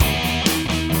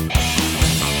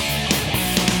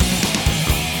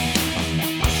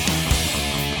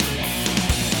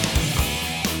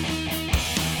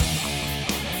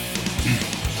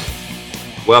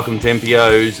Welcome to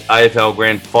MPO's AFL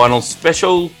Grand Final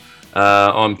Special.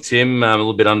 I'm Tim. I'm a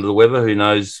little bit under the weather. Who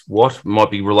knows what?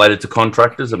 Might be related to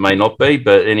contractors. It may not be,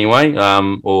 but anyway,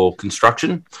 or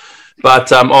construction.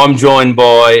 But I'm joined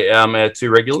by our two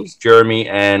regulars, Jeremy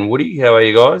and Woody. How are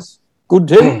you guys? Good,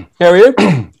 Tim. How are you?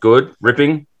 Good.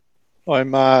 Ripping.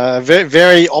 I'm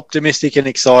very optimistic and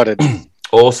excited.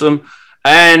 Awesome.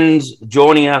 And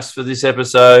joining us for this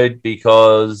episode,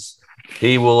 because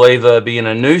he will either be in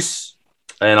a noose,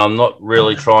 and I'm not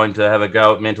really trying to have a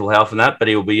go at mental health and that, but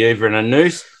he'll be either in a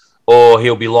noose or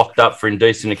he'll be locked up for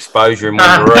indecent exposure in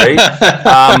Wanneroo,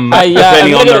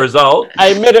 depending on the result.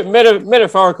 A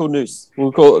metaphorical noose,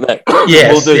 we'll call it that.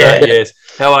 Yes, we'll do that, yes.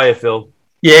 How are you, Phil?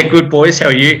 Yeah, good, boys. How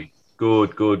are you?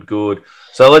 Good.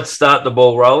 So let's start the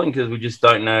ball rolling, because we just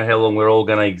don't know how long we're all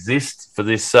going to exist for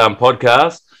this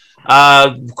podcast.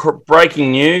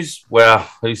 Breaking news. Well,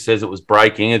 who says it was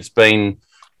breaking? It's been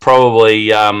probably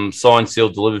signed,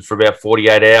 sealed, delivered for about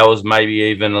 48 hours, maybe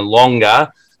even longer.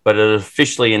 But it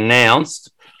officially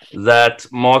announced that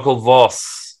Michael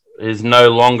Voss is no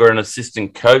longer an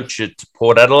assistant coach at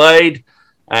Port Adelaide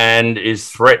and is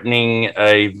threatening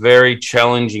a very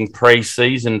challenging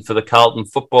pre-season for the Carlton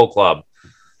Football Club.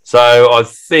 So I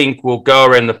think we'll go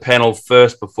around the panel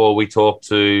first before we talk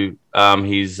to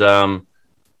his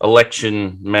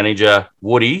election manager,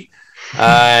 Woody.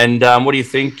 And what do you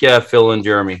think, Phil and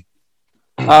Jeremy?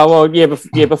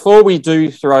 Before we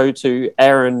do throw to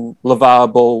Aaron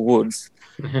LeVar Ball Woods,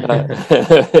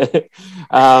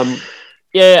 I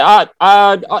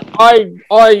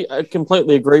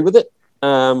completely agree with it.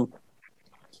 I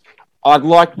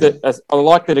like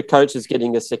that a coach is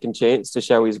getting a second chance to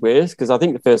show his wares, because I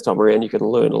think the first time around you can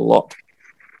learn a lot.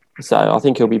 So I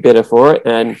think he'll be better for it,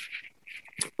 and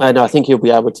I think he'll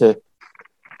be able to,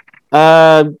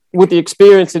 with the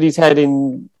experience that he's had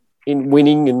in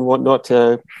winning and whatnot,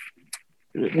 to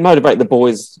motivate the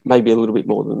boys maybe a little bit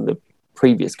more than the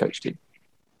previous coach did.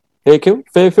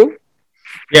 Fair, Phil?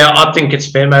 Yeah, I think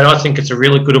it's fair, mate. I think it's a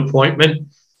really good appointment.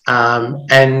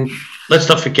 And let's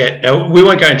not forget, we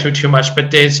won't go into it too much,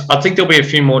 but I think there'll be a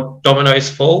few more dominoes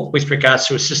fall with regards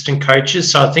to assistant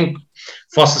coaches. So I think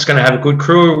Foster's going to have a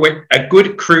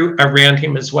good crew around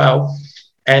him as well.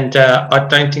 And I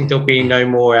don't think there'll be no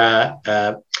more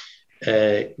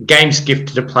games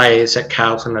gifted to players at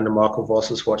Carlton under Michael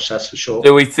Voss's watch, that's for sure.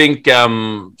 Do we think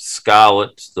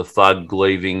Scarlett, the thug,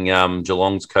 leaving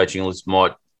Geelong's coaching list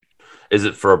is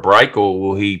it for a break, or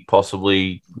will he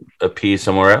possibly appear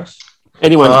somewhere else? I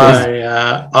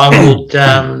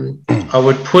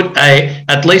would put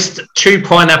at least 2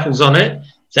 pineapples on it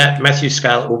that Matthew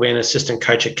Scarlett will be an assistant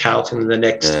coach at Carlton in the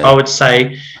next, I would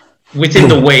say, within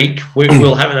the week,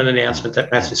 we'll have an announcement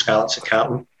that Matthew Scarlett's at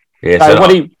Carlton. Yeah,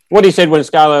 so what he said when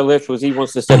Scarlett left was he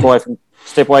wants to step away from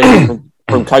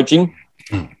coaching,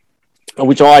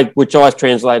 which I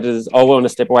translated as I want to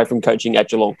step away from coaching at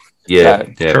Geelong. Yeah.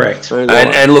 Correct.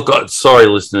 And look, sorry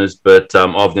listeners, but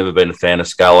I've never been a fan of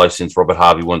Scarlett since Robert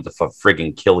Harvey wanted to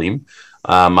frigging kill him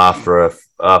after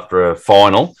a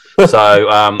final. So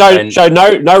show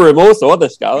no remorse either,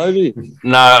 Scarlett.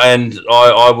 No, and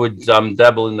I would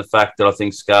dabble in the fact that I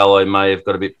think Scarlett may have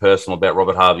got a bit personal about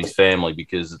Robert Harvey's family,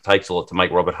 because it takes a lot to make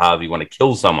Robert Harvey want to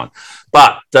kill someone.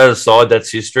 But that aside,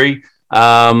 that's history.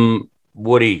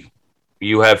 Woody,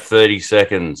 you have 30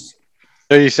 seconds.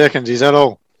 30 seconds, is that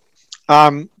all?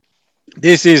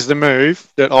 This is the move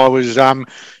that I was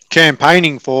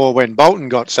campaigning for when Bolton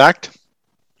got sacked,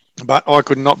 but I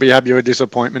could not be happier with this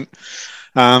appointment.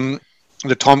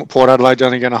 The time at Port Adelaide's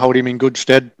only going to hold him in good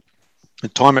stead. The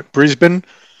time at Brisbane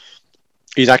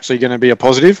is actually going to be a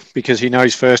positive, because he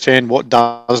knows firsthand what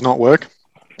does not work.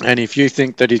 And if you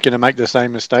think that he's going to make the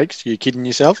same mistakes, you're kidding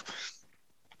yourself.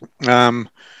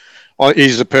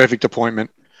 He's the perfect appointment.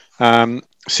 Sam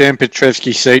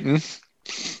Petrevski-Seton,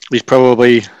 he's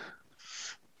probably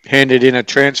handed in a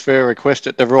transfer request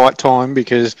at the right time,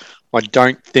 because I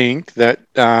don't think that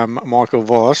Michael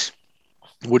Voss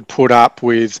would put up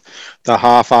with the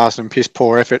half-assed and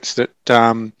piss-poor efforts that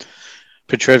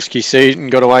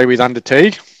Petrevski-Seton got away with under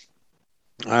Teague.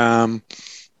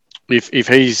 If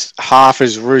he's half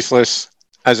as ruthless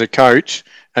as a coach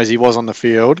as he was on the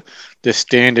field, the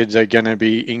standards are going to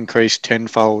be increased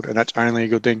tenfold, and that's only a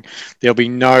good thing. There'll be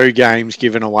no games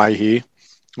given away here.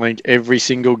 I think every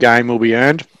single game will be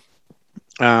earned.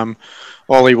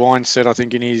 Ollie Wines said, I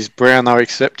think in his Brownlow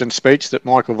acceptance speech, that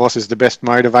Michael Voss is the best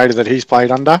motivator that he's played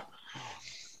under.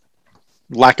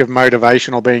 Lack of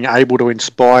motivation or being able to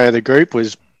inspire the group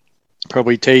was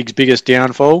probably Teague's biggest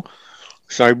downfall.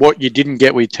 So what you didn't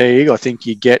get with Teague, I think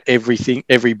you get every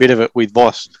bit of it with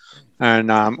Voss.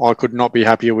 And I could not be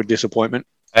happier with this appointment.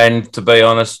 And to be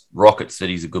honest, Rocket said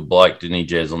he's a good bloke, didn't he,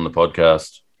 Jez, on the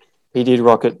podcast? He did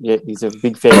Rocket. Yeah, he's a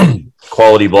big fan.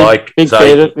 Quality bloke. Big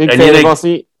fan of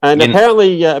Vossi. And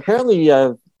apparently,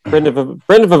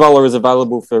 Brendan Vavola is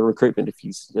available for recruitment if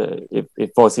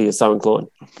Vossi is so inclined.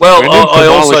 Well, I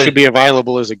also should be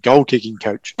available as a goal kicking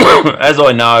coach. As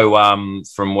I know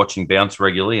from watching Bounce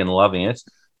regularly and loving it,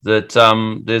 that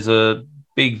there's a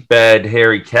big bad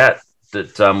hairy cat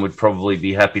that would probably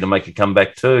be happy to make a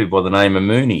comeback too, by the name of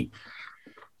Mooney.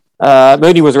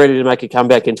 Mooney was ready to make a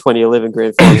comeback in 2011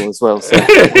 grand final as well. So,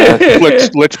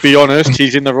 let's be honest,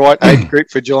 he's in the right age group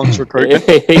for Geelong's recruitment.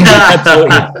 He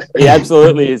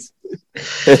absolutely is.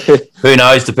 Who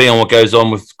knows? Depending on what goes on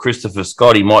with Christopher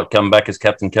Scott, he might come back as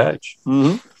captain coach.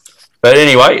 Mm-hmm. But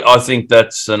anyway, I think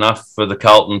that's enough for the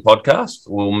Carlton podcast.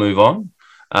 We'll move on.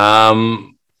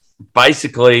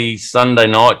 Basically, Sunday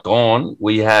night gone,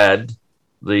 we had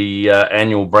the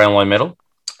annual Brownlow medal.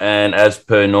 And as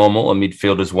per normal, a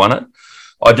midfielder's won it.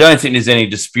 I don't think there's any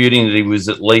disputing that he was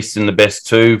at least in the best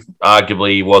two.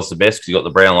 Arguably, he was the best because he got the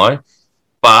Brownlow.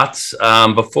 But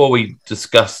before we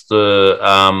discuss the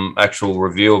actual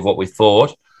review of what we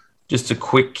thought, just a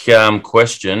quick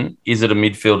question. Is it a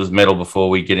midfielder's medal before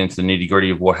we get into the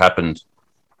nitty-gritty of what happened?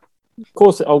 Of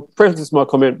course, I'll preface my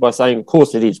comment by saying, of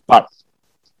course it is, but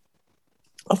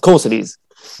of course it is.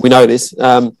 We know this.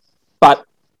 But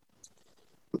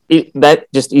that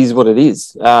just is what it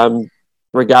is,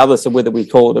 regardless of whether we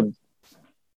call it a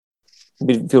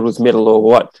midfielder's medal or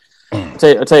what.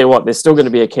 I'll tell you what, there's still going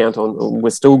to be a count on. We're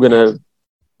still going to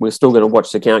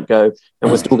watch the count go,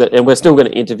 and we're still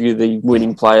going to interview the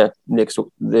winning player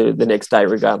the next day,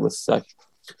 regardless. So,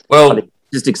 well,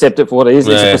 just accept it for what it is.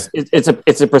 Yeah.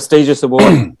 It's a prestigious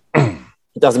award.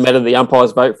 It doesn't matter the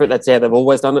umpires vote for it. That's how they've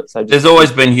always done it. So there's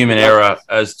always been human error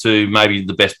as to maybe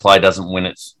the best play doesn't win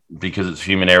it because it's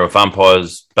human error with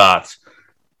umpires. But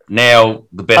now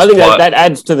the best. I think that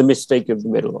adds to the mystique of the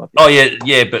medal. Oh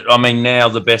yeah. But I mean, now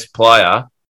the best player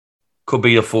could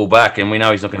be a fullback, and we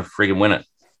know he's not going to frigging win it.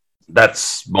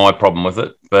 That's my problem with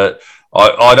it. But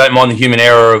I don't mind the human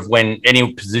error of when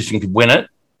any position could win it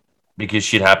because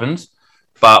shit happens.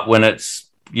 But when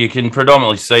you can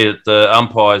predominantly see that the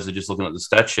umpires are just looking at the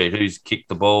stat sheet. Who's kicked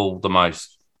the ball the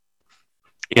most?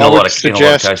 In a lot of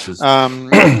cases.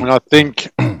 And I think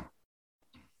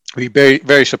we'd be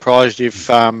very surprised if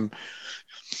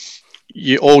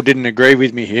you all didn't agree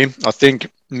with me here. I think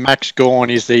Max Gawn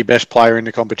is the best player in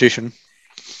the competition.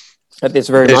 At this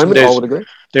very moment, I would agree.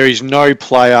 There is no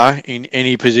player in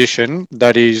any position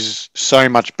that is so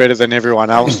much better than everyone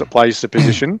else that plays the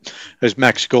position as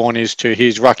Max Gawn is to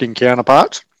his rucking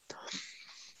counterparts.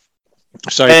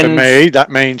 So for me, that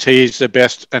means he is the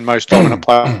best and most dominant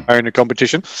player in the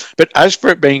competition. But as for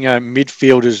it being a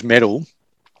midfielder's medal,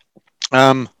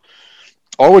 I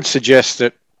would suggest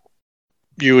that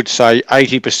you would say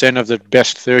 80% of the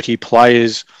best 30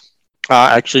 players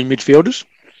are actually midfielders.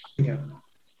 Yeah.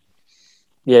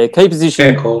 Yeah, key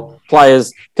position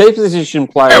players that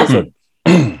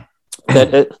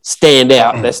stand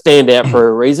out. They stand out for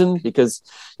a reason because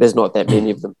there's not that many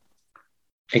of them.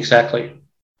 Exactly.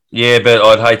 Yeah, but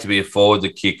I'd hate to be a forward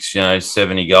that kicks,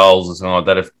 70 goals or something like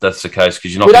that if that's the case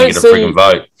because you're not going to get a frigging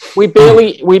vote. We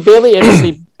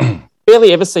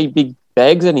barely ever see big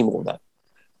bags anymore, though.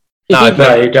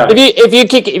 If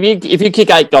you kick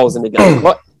 8 goals in a game,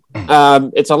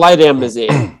 it's a lay down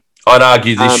misère. I'd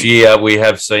argue this year we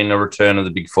have seen a return of the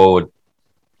big forward.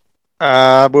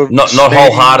 Not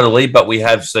wholeheartedly, but we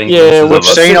have seen. Yeah, we've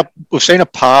seen a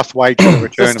pathway to the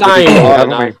return of the big forward,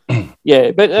 haven't we?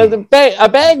 Yeah, but a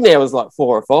bag now is like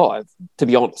 4 or 5, to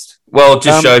be honest. Well, it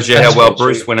just shows you how well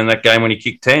Bruce went in that game when he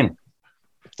kicked 10.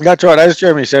 That's right. As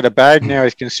Jeremy said, a bag now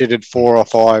is considered 4 or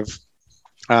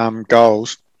 5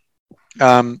 goals.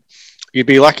 You'd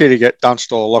be lucky to get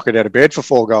Dunstall or Lockett out of bed for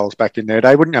 4 goals back in their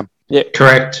day, wouldn't you? Yeah,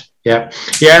 correct. Yeah.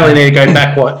 You only need to go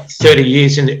back, 30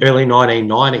 years in the early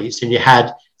 1990s, and you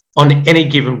had, on any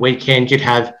given weekend, you'd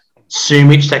have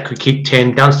Sumich that could kick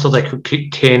 10, Dunstall that could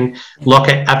kick 10,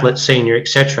 Lockett, Ablett Senior,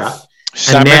 etc.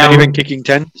 Salmon even kicking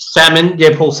 10.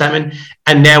 Paul Salmon.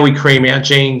 And now we cream our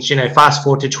jeans, fast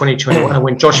forward to 2021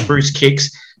 when Josh Bruce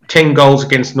kicks 10 goals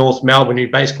against North Melbourne, who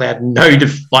basically had no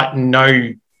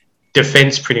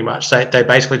defence pretty much. They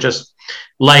basically just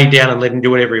laid down and let him do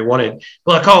whatever he wanted.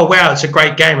 Like, oh, wow, it's a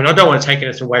great game. And I don't want to take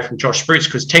anything away from Josh Bruce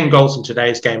because 10 goals in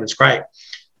today's game is great.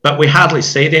 But we hardly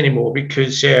see it anymore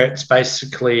because, it's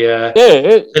basically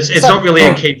it's not really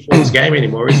a key forwards game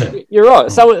anymore, is it? You're right.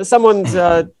 If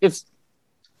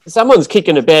someone's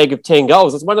kicking a bag of 10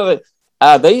 goals, it's one of the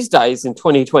these days in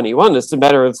 2021, it's a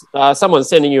matter of someone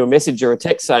sending you a message or a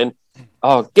text saying,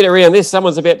 Oh, get around this.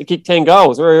 Someone's about to kick 10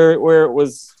 goals where it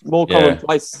was more Yeah.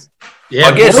 commonplace. Yeah,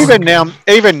 I guess-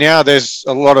 Even now, there's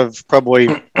a lot of probably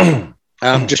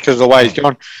just because of the way he's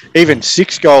gone. Even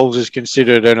 6 goals is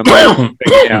considered an amazing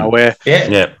thing now, where yeah.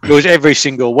 Yeah. it was every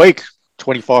single week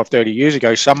 25, 30 years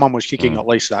ago, someone was kicking at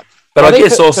least that. But I I think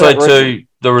guess for also that too,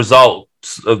 the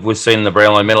results of we've seen in the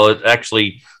Brownlow medal, it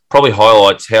actually probably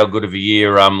highlights how good of a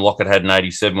year Lockett had in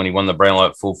 '87 when he won the Brownlow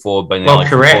at full forward, being the Well, only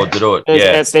full correct. forward to do it. It's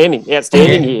Yeah.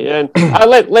 outstanding here.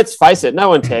 And let's face it, no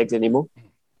one tags anymore.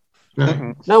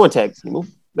 No. No one tags anymore.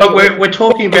 But we're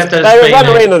talking about They those being run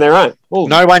a- around on their own. Oh,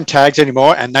 No one tags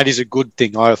anymore, and that is a good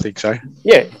thing. I think so.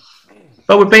 yeah.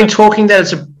 But we've been talking that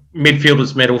as a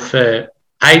midfielder's medal for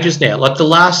ages now. Like the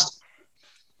last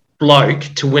bloke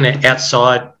to win it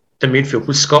outside the midfield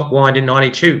was Scott Wind in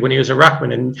 92 when he was a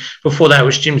ruckman. And before that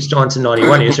was Jim Steins in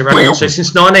 91. He was a ruckman. So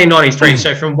since 1993,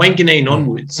 so from Wanganeen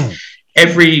onwards,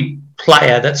 every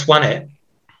player that's won it,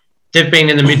 they've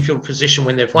been in the midfield position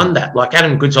when they've won that. Like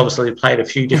Adam Goods obviously played a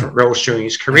few different roles during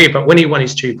his career, but when he won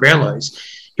his 2 Brownlows,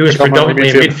 he was predominantly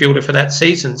a midfielder for that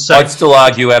season. So I'd still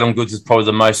argue Adam Goods is probably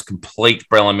the most complete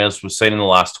Brownlow medalist we've seen in the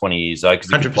last 20 years, though, because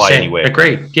he can play 100% anywhere.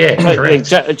 agreed. Yeah, I correct.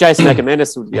 think Jason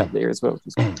Ackermanis would be up there as well.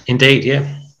 Indeed,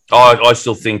 yeah. I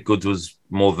still think Goods was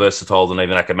more versatile than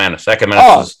even Ackermanis.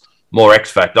 Ackermanis was more X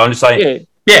factor. I'm just saying.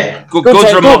 Yeah. Yeah.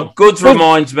 Goods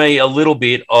reminds me a little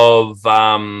bit of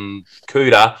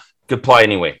Cooter. Could play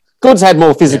anywhere. Goods had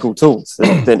more physical tools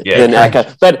than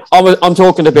Acker. But I'm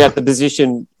talking about the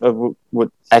position of what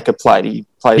Acker played. He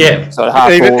played sort of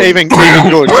half forward. Even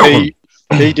good.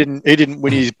 He didn't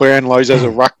win his Brownlows as a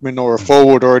ruckman or a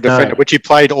forward or a defender, which he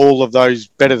played all of those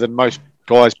better than most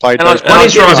guys played. And those. Won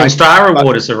his Rising Star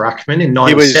Award as a ruckman in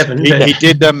 '97. He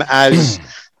did them as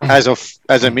a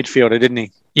midfielder, didn't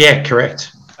he? Yeah,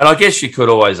 correct. And I guess you could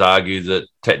always argue that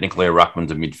technically a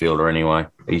ruckman's a midfielder anyway.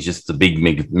 He's just the big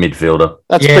midfielder.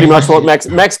 That's pretty much what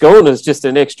Max Gawn is, just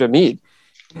an extra mid.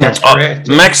 That's correct.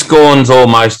 Max Gawn's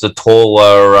almost a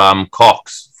taller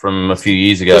Cox from a few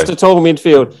years ago. Just a tall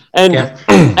midfield.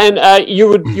 And you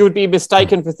would be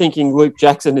mistaken for thinking Luke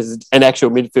Jackson is an actual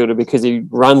midfielder because he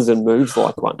runs and moves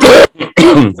like one.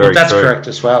 That's correct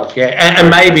as well. Yeah, and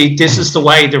maybe this is the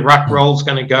way the ruck roll's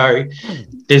going to go.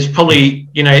 There's probably,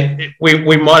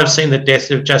 we might have seen the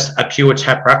death of just a pure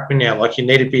tap ruckman now. Like you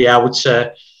need to be able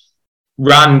to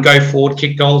run, go forward,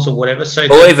 kick goals or whatever. So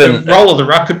the role of the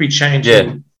ruck could be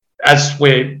changing as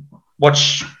we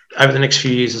watch over the next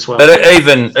few years as well. But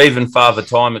even Father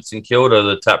Time at St Kilda,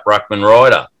 the tap ruckman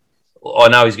rider, I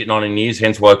know he's getting on in years,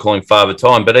 hence why I call him Father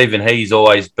Time. But even he's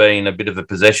always been a bit of a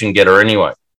possession getter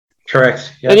anyway.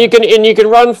 Correct. Yeah. And you can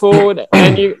run forward,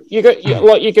 and you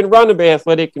can run and be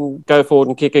athletic and go forward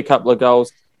and kick a couple of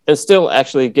goals, and still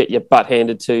actually get your butt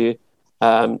handed to you.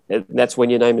 That's when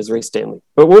your name is Reece Stanley.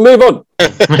 But we'll move on.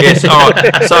 Yes, all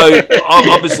right. So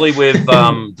obviously we've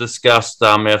discussed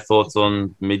our thoughts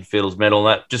on midfielders medal.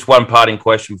 That just one parting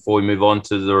question before we move on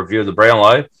to the review of the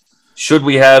Brownlow: should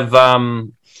we have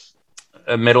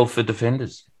a medal for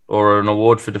defenders or an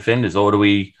award for defenders, or do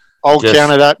we? I'll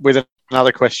counter that with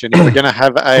another question. If we're going to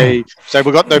have so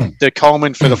we've got the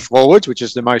Coleman for the forwards, which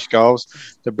is the most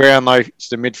goals. The Brownlow is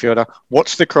the midfielder.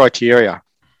 What's the criteria?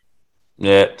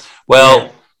 Yeah.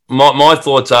 Well, my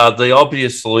thoughts are the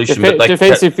obvious solution.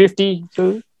 Defensive 50.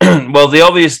 Well, the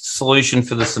obvious solution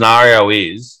for the scenario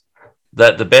is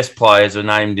that the best players are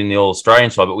named in the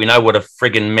All-Australian side, but we know what a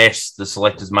friggin' mess the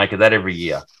selectors make of that every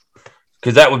year.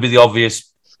 Because that would be the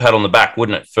obvious pat on the back,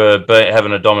 wouldn't it, for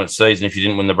having a dominant season if you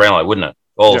didn't win the Brownlow, wouldn't it?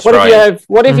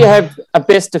 What if you have a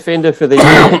best defender for the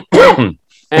year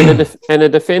and a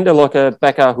defender like a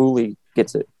Bakar Houli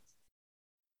gets it?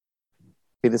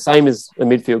 Be the same as a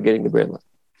midfield getting the Brownlow.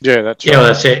 Yeah, that's right. Yeah,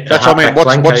 that's it. That's what I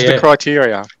mean. What's the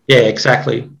criteria? Yeah,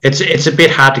 exactly. It's a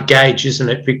bit hard to gauge, isn't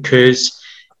it? Because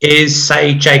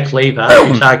say Jake Lever,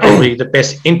 who's arguably the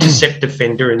best intercept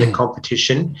defender in the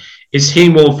competition, is he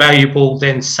more valuable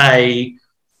than, say,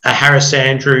 a Harris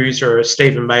Andrews or a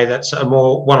Stephen May that's a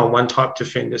more one-on-one type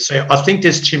defender? So I think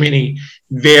there's too many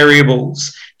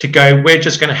variables to go, we're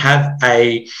just going to have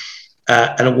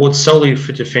an award solely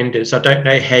for defenders. I don't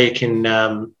know how you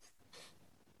can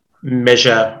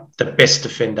measure the best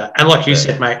defender. And like you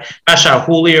said, mate, Bashar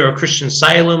Houli or a Christian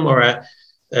Salem or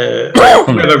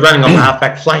whoever running on the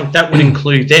halfback flank, that would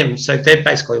include them. So they're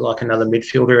basically like another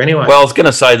midfielder anyway. Well, I was going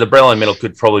to say the Brownlow medal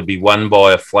could probably be won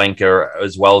by a flanker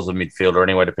as well as a midfielder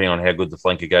anyway, depending on how good the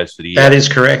flanker goes for the year. That is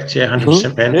correct. Yeah,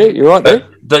 100%, man. Yeah, you're right there.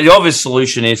 The obvious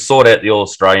solution is sort out the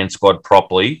All-Australian squad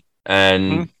properly,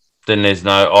 and then there's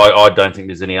I don't think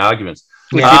there's any arguments.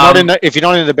 If you're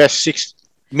not in the best six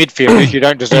midfielders, you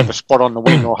don't deserve a spot on the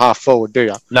wing or half forward, do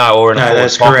you? No, or in a No, forward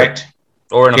that's pocket. correct.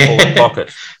 Or in a forward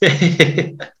pocket.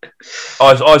 pocket.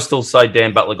 I still say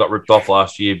Dan Butler got ripped off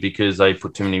last year because they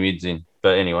put too many mids in.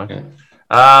 But anyway,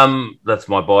 that's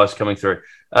my bias coming through.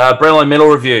 Brownlow medal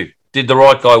review. Did the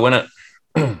right guy win it?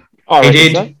 I He reckon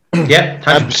did. so. Yep, 100%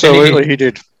 Absolutely, he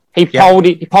did. He polled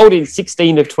in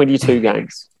 16 of 22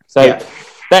 games. So Yeah.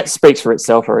 that speaks for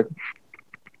itself, I reckon.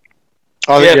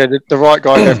 I think the right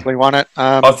guy definitely won it.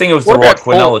 I think it was the what right about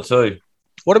Quinella too.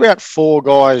 What about 4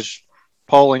 guys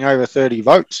polling over 30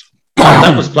 votes?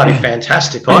 That was bloody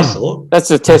fantastic, I thought.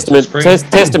 That's a testament That's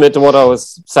testament to what I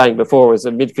was saying before, was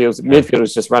that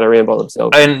midfielders just run around by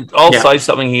themselves. And I'll Yeah. say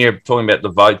something here, talking about the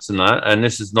votes and that, and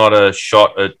this is not a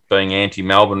shot at being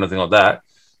anti-Melbourne or anything like that,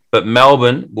 but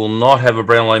Melbourne will not have a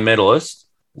Brownlow medalist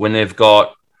when they've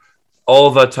got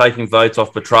Oliver taking votes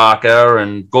off Petrarca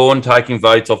and Gawn taking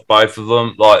votes off both of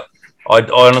them. Like, I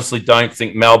honestly don't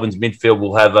think Melbourne's midfield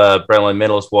will have a Brownlow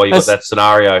medalist while you've got that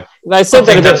scenario. They said I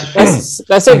that think about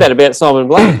they said that about Simon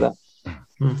Black, though.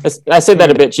 They said that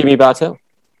about Jimmy Bartell.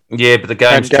 Yeah, but the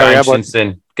game's And Gary changed Ablett. since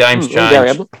then. Game's And Gary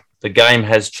changed. Ablett. The game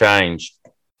has changed.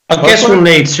 I guess we'll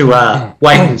need to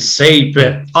wait and see,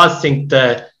 but I think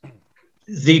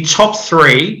the top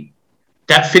 3,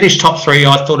 that finished top 3,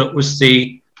 I thought it was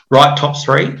the right top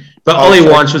 3. But Ollie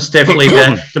Wines was definitely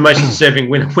the most deserving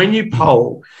winner. When you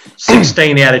poll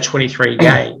 16 out of 23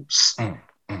 games,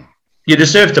 you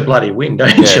deserve to bloody win,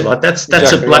 don't you? Like that's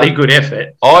Exactly a bloody good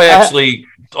effort. I actually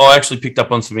picked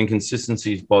up on some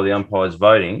inconsistencies by the umpires'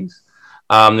 votings.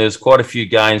 There's quite a few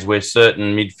games where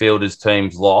certain midfielders'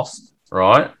 teams lost,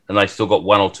 right? And they still got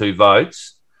 1 or 2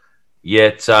 votes.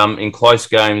 Yet in close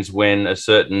games when a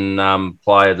certain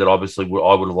player that obviously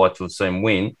I would have liked to have seen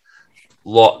win,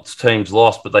 lots teams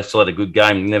lost, but they still had a good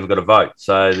game and never got a vote.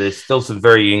 So there's still some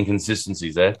very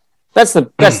inconsistencies there. That's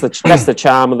the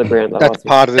charm of the ground. That's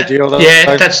part of the deal, though. Yeah,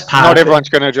 So that's part not of it. everyone's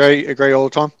going to agree all the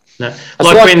time. No. It's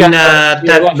Like like when that-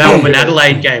 that like-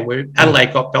 Melbourne-Adelaide game where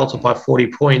Adelaide got belted by 40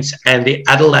 points and the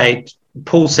Adelaide,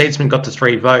 Paul Seedsman got to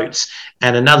 3 votes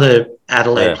and another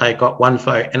Adelaide player got 1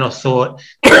 vote. And I thought,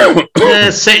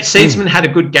 Seedsman had a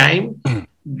good game,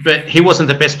 but he wasn't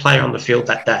the best player on the field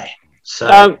that day.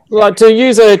 So like to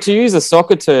use a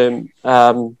soccer term,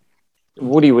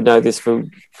 Woody would know this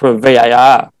from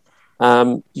VAR.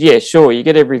 Yeah, sure, you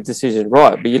get every decision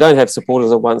right, but you don't have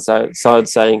supporters on one side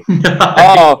saying,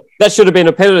 "Oh, that should have been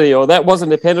a penalty," or "That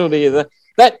wasn't a penalty."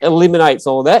 That eliminates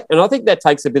all that, and I think that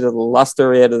takes a bit of the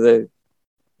luster out of the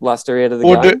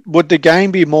game. Would the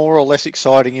game be more or less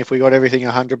exciting if we got everything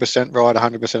 100% right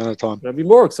 100% of the time? It'd be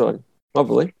more exciting,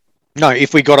 probably. No,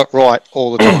 if we got it right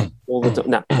all the time. All the time.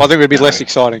 No. I think it would be less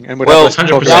exciting. And we'd Well, have less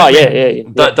talk 100%. about Oh it. yeah.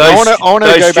 Those I wanna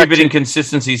go back stupid to-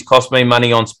 inconsistencies cost me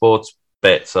money on sports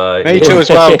bet. So Me too as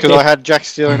well, because I had Jack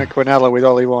Steele and a Quinella with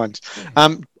Ollie Wines.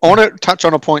 I want to touch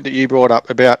on a point that you brought up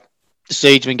about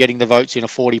Seedsman getting the votes in a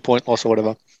 40-point loss or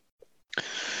whatever.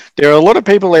 There are a lot of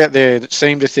people out there that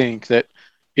seem to think that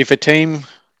if a team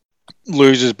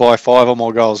loses by 5 or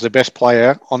more goals, the best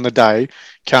player on the day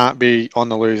can't be on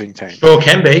the losing team. sure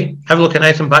can be. Have a look at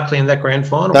Nathan Buckley in that grand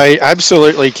final. They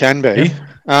absolutely can be.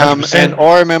 100%. And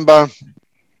I remember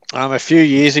a few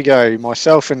years ago,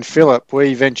 myself and Philip,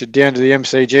 we ventured down to the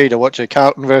MCG to watch a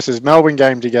Carlton versus Melbourne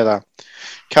game together.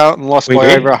 Carlton lost We by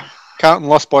did.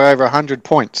 over 100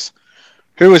 points.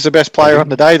 Who was the best player on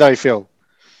the day, though, Phil?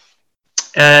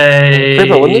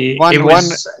 Cripper, wasn't it? One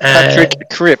Patrick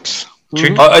Cripps,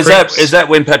 is that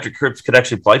when Patrick Cripps could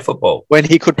actually play football? when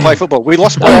he could play football. We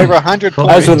lost by over 100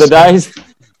 points. Those were the days.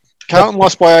 Carlton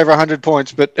lost by over 100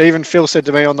 points, but even Phil said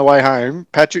to me on the way home,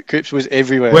 Patrick Cripps was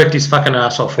everywhere. Worked his fucking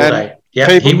ass off all And day. Yeah,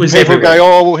 People, he was people everywhere.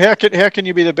 go, oh, well, how can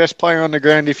you be the best player on the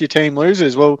ground if your team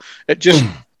loses? Well, it just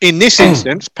in this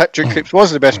instance, Patrick Cripps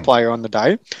was the best player on the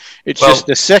day. It's Well- just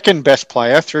the second best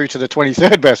player through to the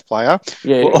 23rd best player.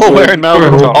 Yeah, We're all wearing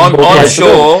Melbourne tops. I'm Okay.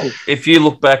 sure if you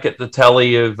look back at the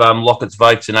tally of Lockett's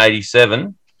votes in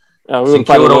 '87, we were St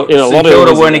playing Kilda, in a lot St of Kilda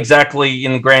areas. weren't exactly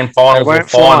in the grand They finals or weren't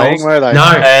flying, finals. were they? No,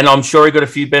 And I'm sure he got a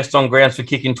few best on grounds for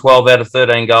kicking 12 out of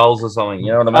 13 goals or something.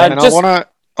 You know what I mean? And Just- I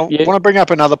yeah. want to bring up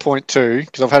another point too,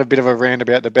 because I've had a bit of a rant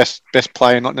about the best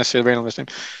player, not necessarily being on this team.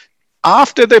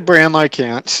 After the Brownlow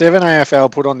count, 7AFL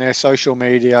put on their social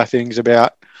media things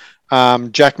about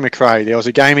Jack McRae. There was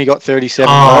a game he got 37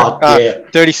 yeah.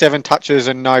 37 touches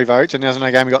and no votes, and there's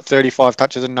another game he got 35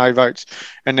 touches and no votes.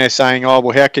 And they're saying, oh,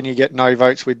 well, how can you get no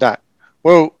votes with that?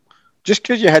 Well, just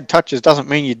because you had touches doesn't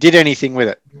mean you did anything with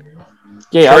it.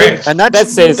 Yeah, I think Correct. And that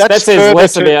says further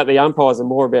less to- about the umpires and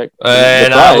more about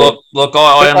And the play. look, I But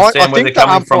I understand where they're think the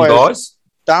coming from, umpires- guys.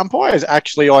 The umpires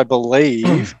actually, I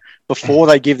believe, before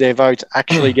they give their votes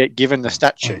actually get given the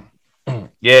stat sheet.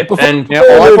 Yeah, and Now,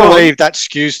 I believe that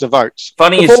skews the votes.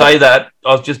 funny you say that.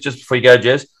 I was just before you go,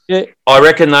 Jess. Yeah. I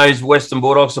reckon those Western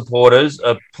Bulldog supporters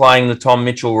are playing the Tom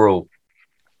Mitchell rule.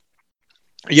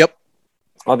 Yep.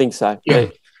 I think so. Yeah. Yeah.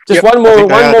 Just Yep, I think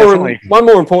they are, definitely. one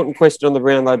more important question on the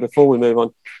round though before we move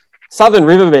on. Southern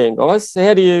Riverband guys,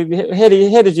 how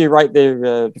did you rate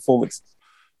their performance?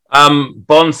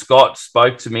 Bon Scott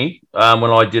spoke to me when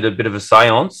I did a bit of a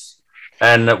seance,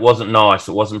 and it wasn't nice.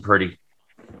 It wasn't pretty.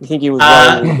 You think he was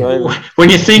when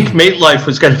you think Meatloaf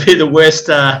was going to be the worst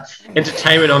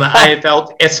entertainment on the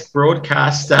AFL-esque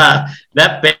broadcast, that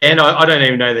band, I don't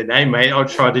even know their name, mate. I'll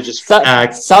try to just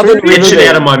Southern itch it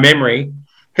out of my memory.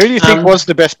 Who do you think was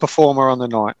the best performer on the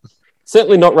night?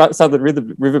 Certainly not Southern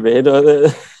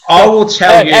Riverband. I will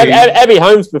tell you. Abby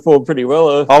Holmes performed pretty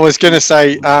well. I was going to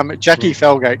say Jackie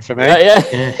Felgate for me.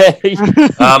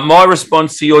 Yeah. My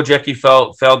response to your Jackie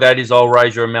Felgate is I'll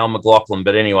raise you a Mel McLaughlin.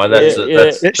 But anyway, that's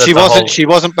She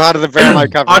wasn't part of the Brownlow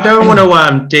coverage. I don't want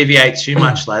to deviate too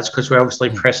much, lads, because we're obviously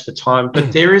pressed for time.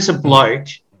 But there is a bloke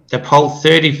that polled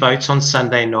 30 votes on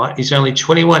Sunday night. He's only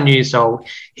 21 years old.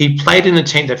 He played in a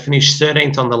team that finished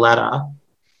 13th on the ladder,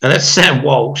 and that's Sam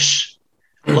Walsh.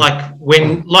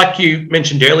 Like you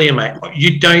mentioned earlier, mate,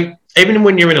 you don't, even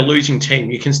when you're in a losing team,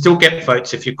 you can still get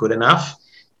votes if you're good enough.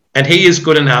 And he is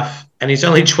good enough, and he's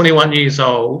only 21 years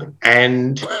old.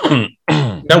 And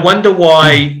no wonder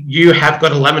why you have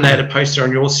got a laminated poster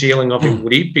on your ceiling of him,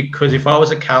 Woody, because if I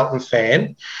was a Carlton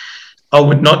fan, I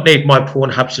would not need my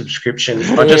Pornhub subscription.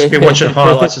 I'd just be watching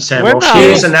highlights of Sam Walsh.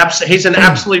 He's an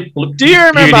absolute Do you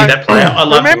remember, beauty, that player. I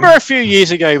love him. a few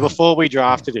years ago before we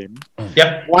drafted him,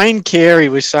 Yep. Wayne Carey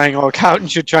was saying, Carlton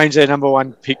should change their number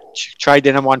one pick, trade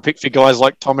their number one pick for guys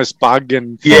like Thomas Bugg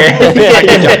and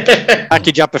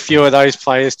package up a few of those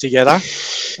players together.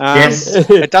 Yes.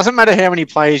 It doesn't matter how many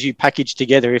players you package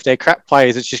together. If they're crap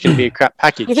players, it's just going to be a crap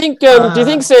package. Do you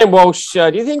think Sam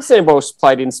Walsh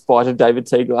played in spite of David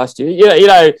Teague last year?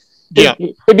 He'd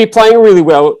be playing really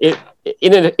well.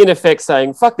 In effect,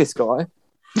 saying "fuck this guy."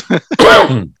 This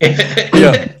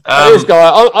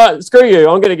guy, screw you.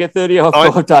 I'm going to get 30 off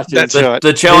 5 touches. That's right.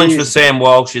 The challenge for Sam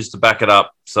Walsh is to back it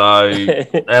up. So,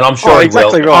 and I'm sure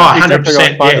exactly he will. right. 100%.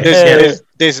 Exactly right. But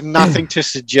there's nothing to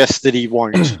suggest that he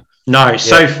won't. No,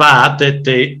 so far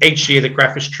each year the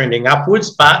graph is trending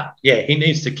upwards, but he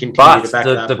needs to continue But to back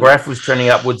it up. the graph was trending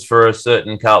upwards for a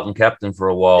certain Carlton captain for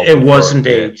a while. It was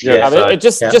indeed. It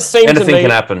just seemed to anything me.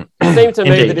 can happen. It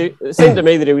seemed to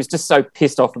me that he was just so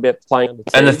pissed off about playing on the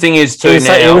team. And the thing is, he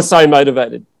was so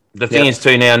motivated. The thing is,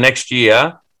 too, now next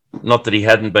year, not that he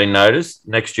hadn't been noticed,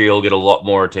 next year he'll get a lot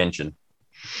more attention.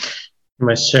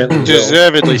 Most certainly.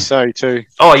 Deservedly so too.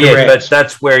 Oh yeah, Correct. but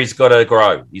that's where he's got to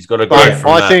grow. He's got to grow But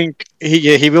from I that. think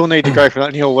he will need to go from that,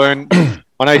 and he'll learn.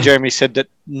 I know Jeremy said that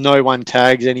no one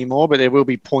tags anymore, but there will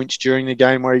be points during the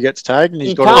game where he gets tagged, and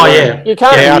he's got to learn. You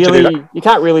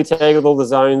can't really tag with all the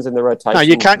zones and the rotation. No,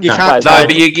 you can't. You can't. No,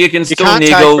 but you can You still can't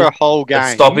tag niggle for a whole game.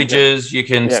 at stoppages. You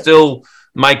can still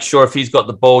make sure if he's got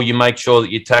the ball, you make sure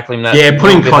that you tackle him that.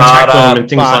 Putting bit contact harder. on him and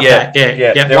things like Yeah, that.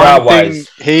 yeah, there are ways.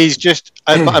 He's just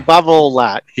above all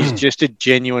that. He's just a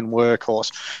genuine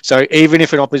workhorse. So even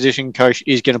if an opposition coach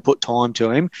is going to put time to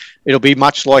him, it'll be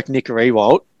much like Nick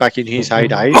Rewalt back in his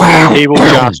heyday. He will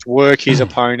just work his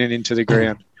opponent into the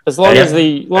ground. As long as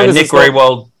Nick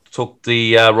Rewald took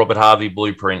the Robert Harvey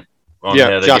blueprint on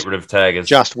how to get rid of taggers.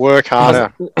 Just work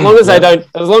harder. As long as they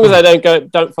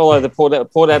don't follow the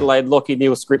Port Adelaide Lockie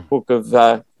Neal script book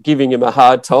of giving him a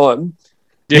hard time,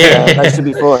 they should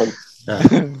be fine.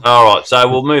 All right, so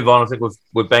we'll move on. I think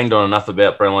we've banged on enough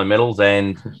about Brownlow medals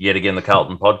and yet again the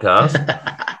Carlton podcast.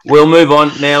 We'll move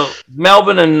on now.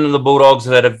 Melbourne and the Bulldogs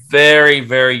have had a very,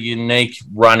 very unique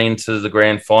run into the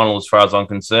grand final, as far as I'm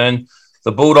concerned.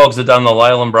 The Bulldogs have done the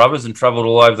Leyland brothers and travelled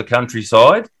all over the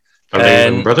countryside.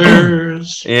 And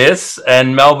brothers. Yes,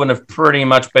 and Melbourne have pretty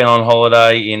much been on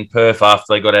holiday in Perth after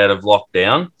they got out of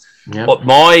lockdown. Yep. But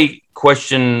my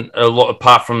question, a lot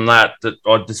apart from that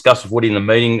I discussed with Woody in the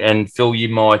meeting, and Phil, you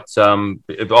might, I'm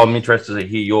interested to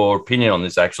hear your opinion on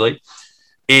this actually,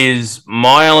 is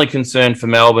my only concern for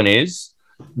Melbourne is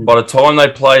by the time they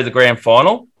play the grand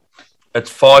final, it's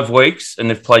 5 weeks and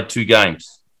they've played 2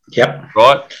 games. Yep.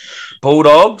 Right?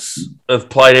 Bulldogs have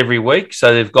played every week,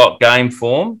 so they've got game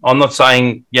form. I'm not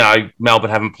saying, Melbourne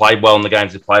haven't played well in the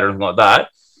games they've played or anything like that.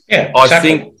 Yeah, I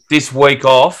think this week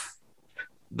off,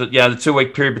 the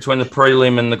 2-week period between the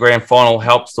prelim and the grand final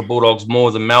helps the Bulldogs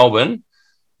more than Melbourne.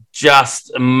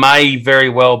 Just may very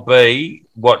well be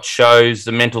what shows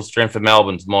the mental strength of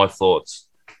Melbourne's my thoughts.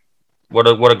 What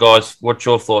are guys? What's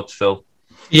your thoughts, Phil?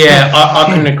 Yeah, I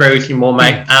couldn't agree with you more,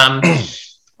 mate.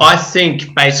 I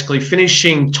think basically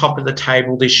finishing top of the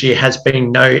table this year has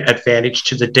been no advantage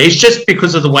to the D's just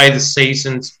because of the way the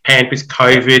season's panned with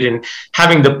COVID and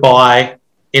having the bye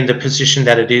in the position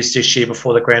that it is this year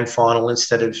before the grand final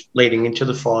instead of leading into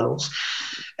the finals.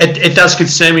 It does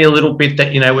concern me a little bit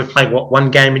that, we've played, one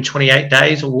game in 28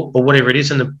 days or whatever it is.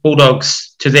 And the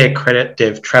Bulldogs, to their credit,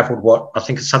 they've travelled, I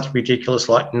think it's something ridiculous,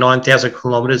 like 9,000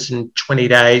 kilometres in 20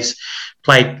 days,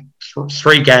 played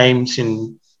 3 games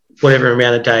in whatever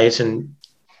amount of days, and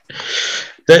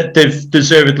they've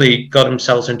deservedly got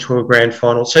themselves into a grand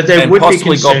final. So they would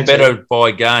possibly be got better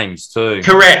by games too.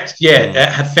 Correct, yeah,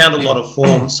 have found a lot of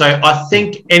form. So I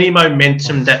think any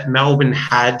momentum that Melbourne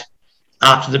had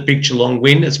after the big Geelong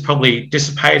win has probably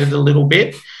dissipated a little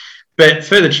bit. But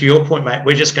further to your point, mate,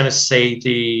 we're just going to see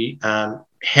the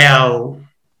how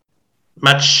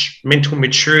much mental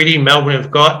maturity Melbourne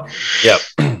have got. Yep.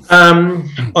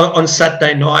 On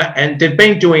Saturday night, and they've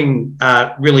been doing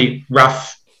really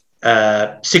rough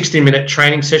 60-minute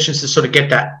training sessions to sort of get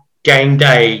that game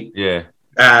day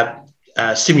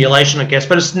simulation, I guess.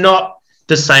 But it's not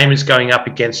the same as going up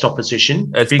against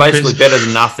opposition. It's basically better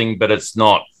than nothing, but it's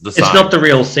not the same. It's not the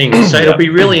real thing. So it'll be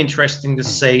really interesting to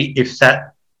see if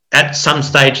that, at some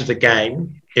stage of the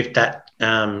game, if that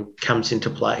comes into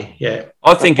play. Yeah,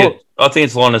 I think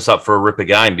it's lined us up for a ripper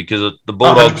game because the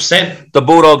Bulldogs. 100%. The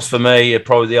Bulldogs, for me, are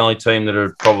probably the only team that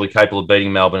are probably capable of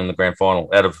beating Melbourne in the grand final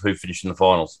out of who finished in the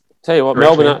finals. Tell you what,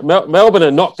 Melbourne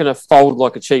are not going to fold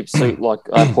like a cheap suit like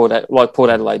Port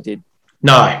Adelaide did.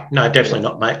 No, definitely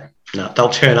not, mate. No, they'll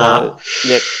turn up.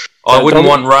 Yep. I wouldn't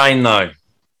want rain though.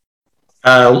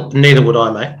 Neither would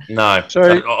I, mate. No. So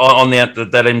on that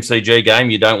MCG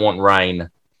game, you don't want rain.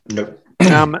 Nope.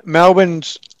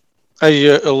 Melbourne's, as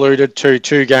you alluded to,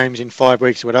 2 games in 5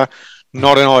 weeks, whatever,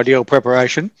 not an ideal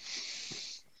preparation.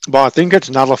 But I think it's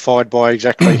nullified by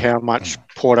exactly how much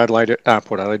Port Adelaide,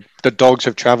 the Dogs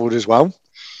have travelled as well.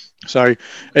 So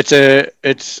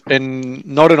it's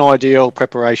not an ideal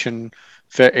preparation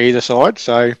for either side.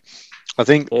 So I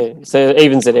think so it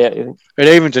evens it out. You think? It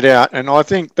evens it out, and I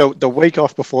think the week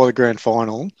off before the grand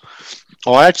final,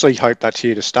 I actually hope that's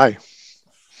here to stay.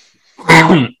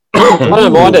 I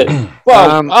don't mind it.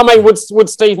 Well, I mean, would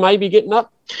Steve May be getting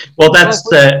up? Well,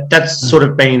 that's sort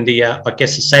of been the I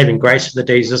guess the saving grace for the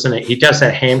D's, isn't it? He does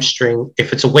that hamstring.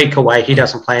 If it's a week away, he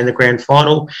doesn't play in the grand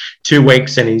final. 2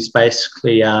 weeks, and he's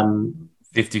basically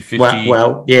 50-50.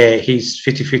 Well, yeah, he's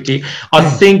 50-50. I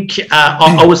think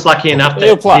I was lucky enough that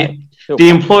He'll play. The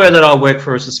employer that I work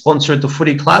for is a sponsor at the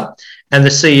footy club, and the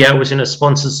CEO was in a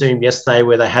sponsor Zoom yesterday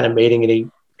where they had a meeting, and he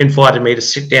invited me to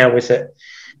sit down with it.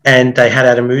 And they had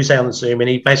Adam Muse on the Zoom, and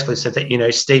he basically said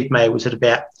that, Steve May was at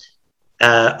about,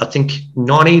 I think,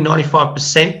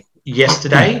 95%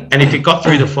 yesterday. And if he got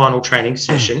through the final training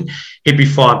session, he'd be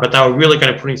fine. But they were really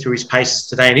going to put him through his paces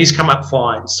today, and he's come up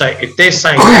fine. So if they're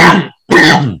saying that,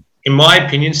 in my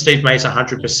opinion, Steve May's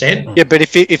 100%. Yeah, but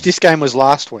if this game was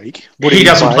last week, he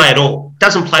doesn't play at all.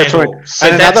 Doesn't play at all. So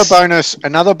and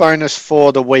another bonus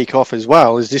for the week off as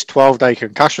well is this 12-day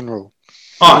concussion rule.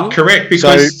 Oh, correct.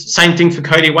 Because same thing for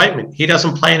Cody Waitman. He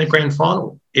doesn't play in a grand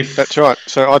final. That's right.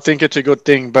 So I think it's a good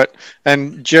thing.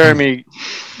 And Jeremy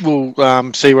will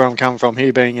see where I'm coming from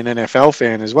here, being an NFL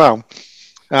fan as well.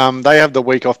 They have the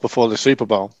week off before the Super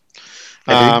Bowl,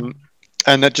 and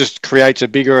that just creates a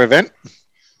bigger event.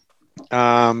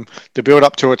 The build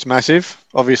up to it's massive.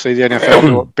 Obviously, the NFL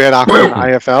do it better than the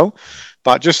AFL,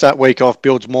 but just that week off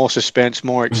builds more suspense,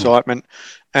 more excitement.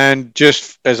 And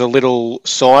just as a little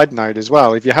side note as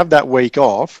well, if you have that week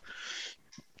off,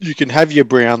 you can have your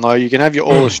Brownlow, you can have your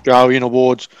All-Australian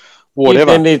awards, whatever.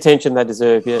 Give them the attention they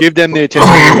deserve, yeah. Give them the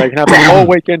attention. They can have the whole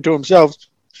weekend to themselves.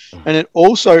 And it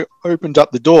also opens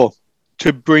up the door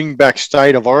to bring back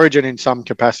State of Origin in some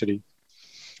capacity.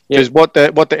 Because what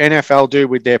the NFL do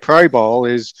with their Pro Bowl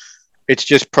is it's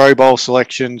just Pro Bowl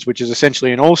selections, which is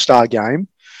essentially an all-star game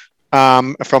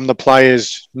from the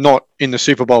players not in the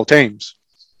Super Bowl teams.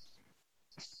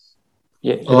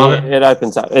 Yeah, it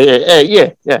opens up.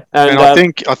 Yeah. And I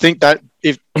think that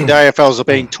if the AFLs have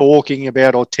been talking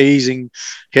about or teasing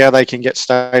how they can get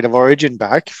State of Origin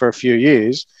back for a few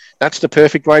years, that's the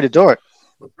perfect way to do it.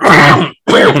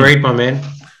 Agreed, my man.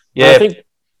 Yeah,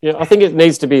 I think it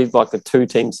needs to be like a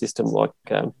 2-team system, like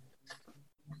an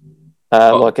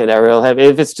NRL have.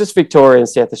 If it's just Victoria and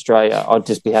South Australia, I'd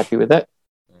just be happy with that.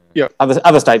 Yeah,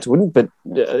 other states wouldn't, but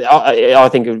I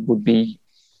think it would be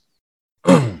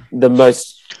the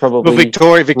most probably. Well,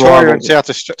 Victoria and South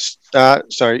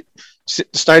Australia.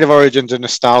 State of Origin's a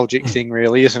nostalgic thing,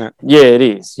 really, isn't it? Yeah, it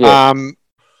is. Yeah.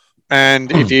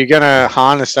 And if you're going to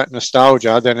harness that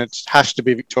nostalgia, then it has to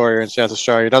be Victoria and South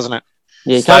Australia, doesn't it?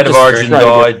 Yeah, you State can't of just Origin throw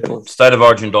it died. against- State of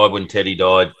Origin died when Teddy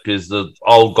died because the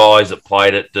old guys that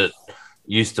played it that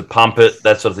used to pump it,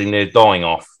 that sort of thing, they're dying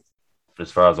off.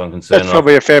 As far as I'm concerned, That's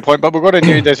probably a fair point. But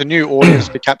there's a new audience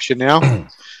to capture now,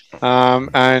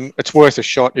 and it's worth a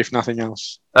shot if nothing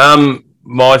else.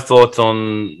 My thoughts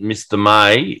on Mr.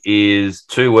 May is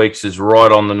 2 weeks is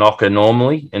right on the knocker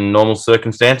normally in normal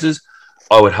circumstances.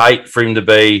 I would hate for him to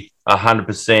be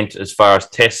 100% as far as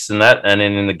tests and that, and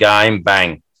then in the game,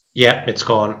 bang. Yeah, it's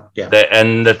gone. Yeah.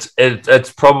 And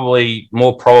it's probably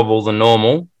more probable than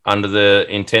normal under the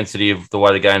intensity of the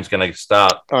way the game's going to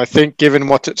start. I think, given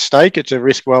what's at stake, it's a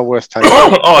risk well worth taking.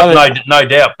 No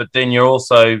doubt. But then you're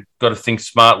also got to think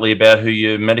smartly about who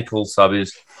your medical sub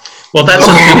is. Well, that's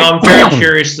the thing. I'm very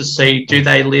curious to see, do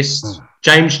they list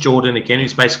James Jordan again,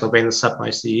 who's basically been the sub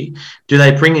most of the year? Do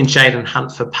they bring in Jaden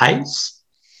Hunt for pace?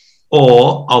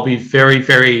 Or I'll be very,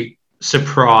 very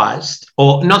surprised,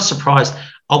 or not surprised,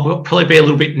 I'll probably be a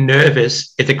little bit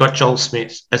nervous if they got Joel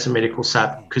Smith as a medical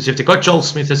sub. Because if they got Joel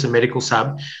Smith as a medical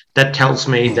sub, that tells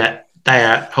me that they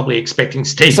are probably expecting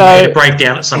Steve May to break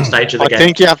down at some stage of the game. I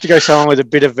think you have to go someone with a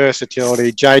bit of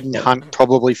versatility. Jaden Hunt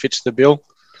probably fits the bill.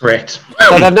 Correct.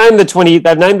 So they've named the 20.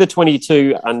 They've named the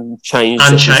 22 unchanged.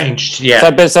 Unchanged,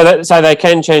 yeah. So they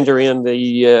can change around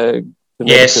the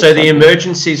so the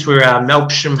emergencies were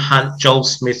Melksham, Hunt, Joel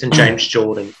Smith, and James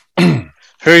Jordan.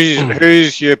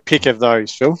 Who's your pick of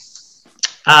those, Phil?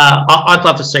 I'd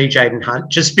love to see Jaden Hunt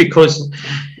just because,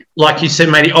 like you said,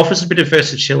 mate, he offers a bit of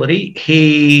versatility.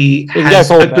 He has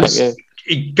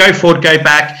go forward, go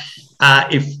back.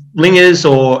 If Lingers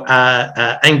or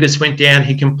Angus went down,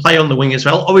 he can play on the wing as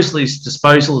well. Obviously, his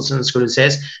disposal isn't as good as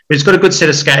theirs, but he's got a good set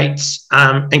of skates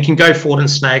and can go forward and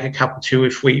snag a couple too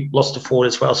if we lost a forward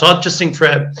as well. So I just think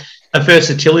for a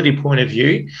versatility point of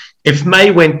view, if May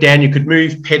went down, you could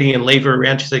move Petty and Lever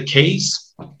around to the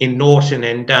keys in Norton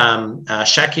and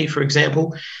Shaki, for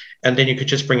example, and then you could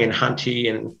just bring in Hunty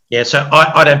and so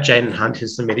I'd have Jaden Hunt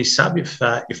as the medi sub if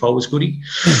I was Goody.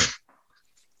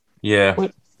 Yeah.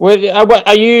 Well,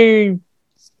 are you?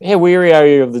 How weary are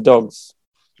you of the Dogs?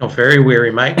 Oh, very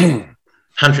weary, mate.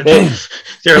 100.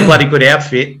 They're a bloody good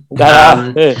outfit.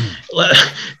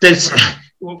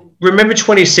 Remember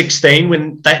 2016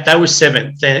 when they were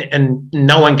seventh and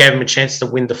no one gave them a chance to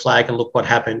win the flag, and look what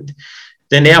happened.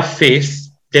 They're now fifth.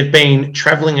 They've been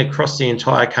travelling across the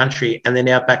entire country and they're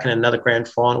now back in another grand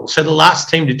final. So the last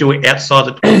team to do it outside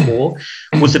the top four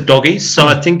was the Doggies. So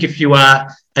I think if you are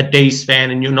a D's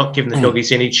fan and you're not giving the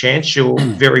Doggies any chance, you're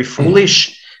very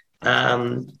foolish.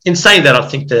 In saying that, I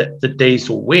think that the D's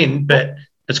will win, but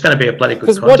it's going to be a bloody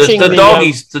good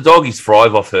contest. The Doggies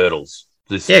thrive off hurdles.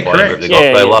 Correct.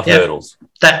 They love hurdles.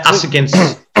 That us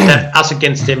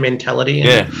against their mentality.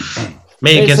 And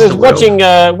me against the world.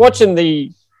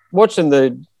 Watching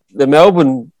the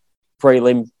Melbourne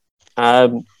prelim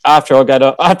after I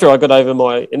got over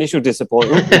my initial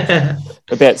disappointment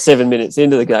about 7 minutes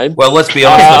into the game. Well, let's be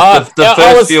honest. The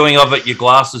first viewing of it, your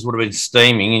glasses would have been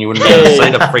steaming, and you wouldn't be able to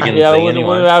see the frigging thing. I wouldn't be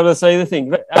able to see the thing.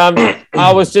 But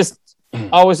I was just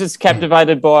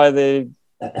captivated by the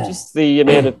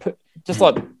amount of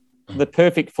like the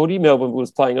perfect footy Melbourne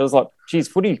was playing. I was like, geez,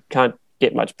 footy can't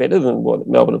get much better than what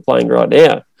Melbourne are playing right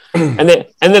now. And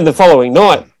then the following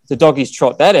night, the Doggies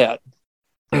trot that out.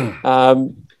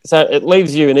 So it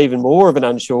leaves you in even more of an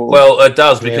unsure. Well, it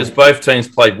does because both teams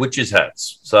played witches'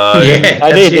 hats. So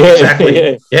they did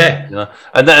exactly. Yeah. You know,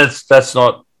 and that's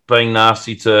not being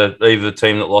nasty to either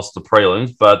team that lost the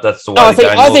prelims, but that's the way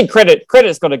I think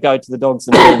credit's got to go to the Dogs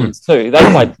and Dolphins too.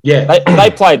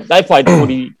 They played. They played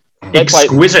footy.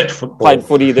 Exquisite football. Played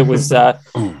footy that was that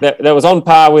was on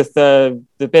par with the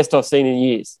best I've seen in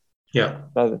years. Yeah.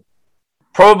 So,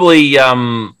 probably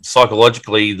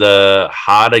psychologically, the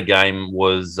harder game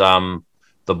was the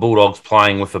Bulldogs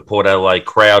playing with a Port Adelaide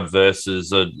crowd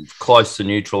versus a close to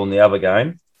neutral in the other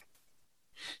game.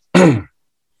 I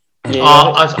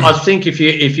think if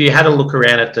you had a look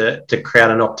around at the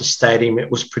crowd and Optus Stadium, it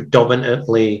was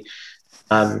predominantly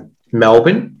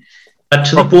Melbourne. But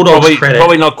to the Bulldogs' credit,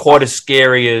 probably not quite as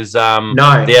scary as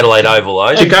the Adelaide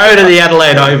Oval. To go to the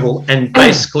Adelaide Oval and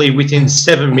basically within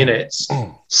 7 minutes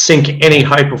sink any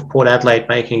hope of Port Adelaide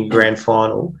making a grand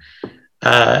final.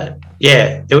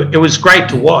 It was great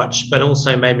to watch, but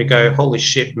also made me go, "Holy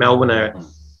shit, Melbourne are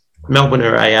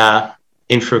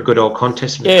in for a good old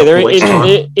contest." They're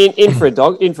in for a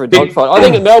dog fight. I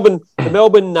think at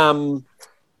Melbourne.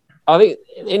 I think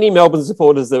any Melbourne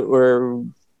supporters that were.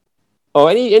 Oh,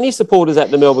 any supporters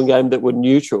at the Melbourne game that were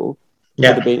neutral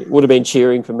would have been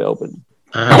cheering for Melbourne.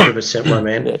 100%, my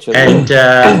man. Naturally. And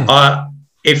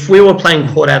if we were playing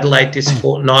Port Adelaide this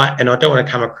fortnight, and I don't want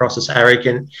to come across as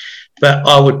arrogant, but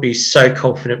I would be so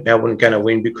confident Melbourne are going to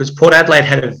win because Port Adelaide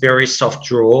had a very soft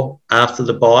draw after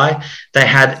the bye. They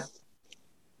had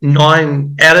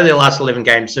 9 out of their last 11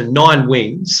 games, so 9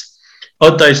 wins.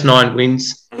 Of those 9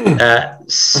 wins, 9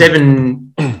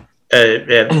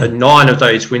 of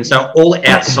those wins are all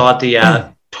outside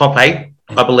the top 8,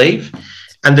 I believe.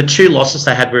 And the 2 losses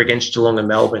they had were against Geelong and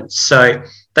Melbourne. So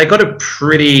they got a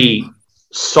pretty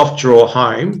soft draw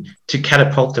home to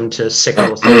catapult them to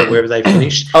second or third wherever they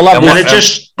finished. I love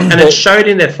it showed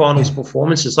in their finals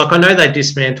performances. Like I know they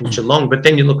dismantled Geelong, but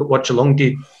then you look at what Geelong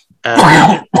did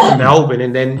to Melbourne,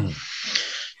 and then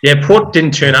Port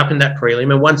didn't turn up in that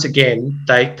prelim, and once again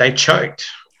they choked.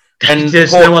 And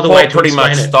there's Port, no other Port way to pretty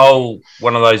much explain it. stole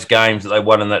one of those games that they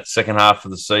won in that second half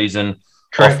of the season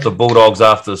Correct. off the Bulldogs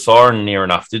after the siren near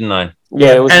enough, didn't they?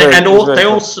 Yeah, it was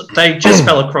they just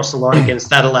fell across the line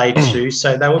against Adelaide too,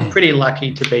 so they were pretty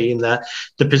lucky to be in the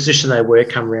position they were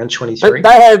come round 23. They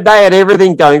had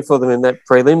everything going for them in that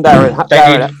prelim. They were at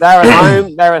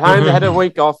home. They were at home. They had a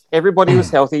week off. Everybody was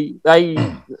healthy. They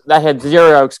had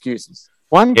zero excuses.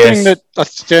 One thing that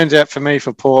stands out for me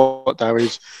for Port, though,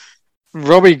 is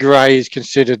Robbie Gray is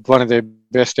considered one of their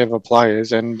best ever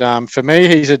players. And for me,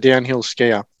 he's a downhill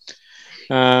skier.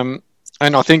 And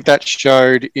I think that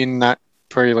showed in that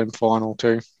prelim final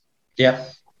too. Yeah.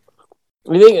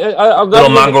 Little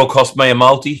mongrel cost me a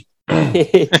multi.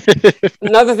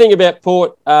 Another thing about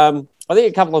Port, I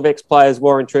think a couple of ex-players,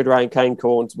 Warren Treadway and Kane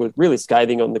Corns, were really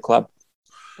scathing on the club.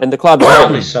 And the club...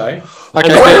 Probably so. Okay,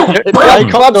 they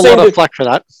copped a lot of flack for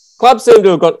that. Club seemed to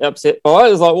have got upset by it.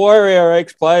 It was like, why are our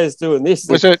ex-players doing this?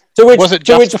 Was it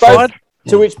justified?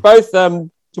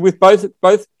 With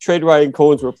both Treadway and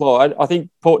Corns replied, I think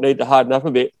Port need to harden up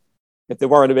a bit if they're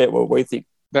worried about what we think.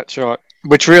 That's right.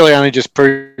 Which really only just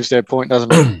proves their point,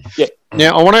 doesn't it? Yeah.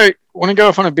 Now, I want to go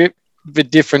off on a bit of a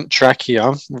different track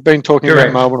here. We've been talking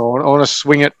about Melbourne. I want to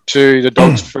swing it to the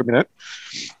Dogs for a minute.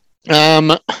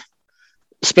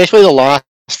 Especially the last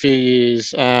few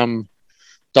years,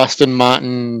 Dustin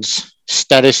Martin's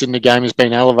status in the game has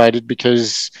been elevated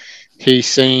because he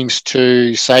seems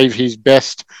to save his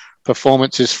best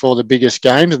performances for the biggest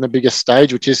games and the biggest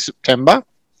stage, which is September.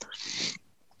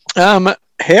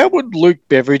 How would Luke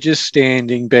Beveridge's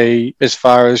standing be as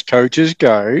far as coaches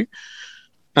go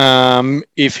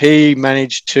if he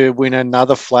managed to win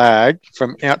another flag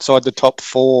from outside the top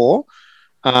 4?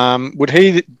 Would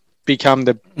he become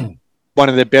one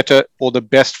of the better or the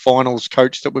best finals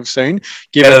coach that we've seen?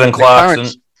 Better than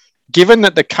Clarkson. Given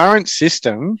that the current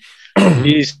system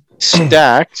is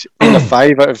stacked in the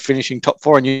favour of finishing top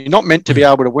 4, and you're not meant to be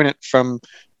able to win it from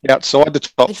outside the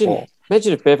top 4.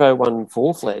 Imagine if Bevo won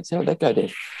 4 flags. How would that go down?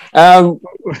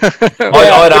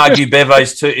 I'd argue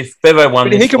Bevo's 2. If Bevo won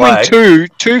this he can flag... win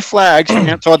two flags from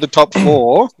outside the top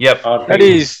 4. Yep. That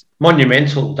is...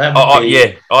 monumental. That would be,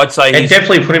 yeah, I'd say it'd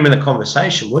definitely put him in the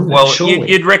conversation, wouldn't it? Well,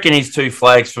 Surely. you'd reckon his 2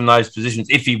 flags from those positions,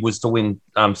 if he was to win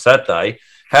Saturday,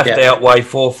 have to outweigh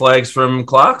 4 flags from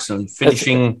Clarkson,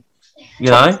 finishing,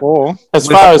 top 4. As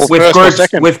far as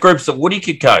with groups that Woody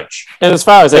could coach. And as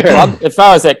far as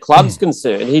that club's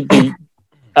concerned, he'd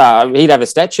have a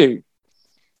statue.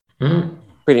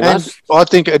 Pretty much. I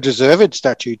think a deserved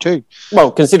statue too.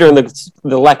 Well, considering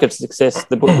the lack of success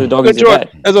the Doggies have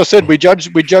had. As I said, we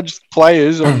judge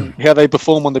players on how they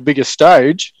perform on the biggest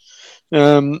stage.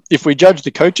 If we judge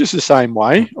the coaches the same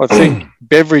way, I think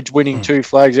Beveridge winning 2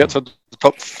 flags outside the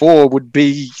top 4 would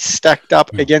be stacked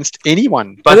up against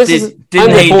anyone. But didn't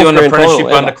he do an apprenticeship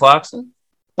under Clarkson?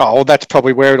 Oh, that's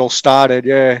probably where it all started.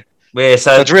 Yeah. Yeah,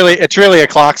 so it's really a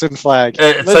Clarkson flag.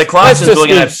 So Clarkson's going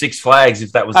to have 6 flags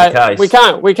if that was the case.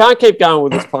 We can't keep going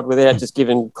with this pod without just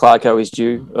giving Clarko his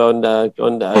due on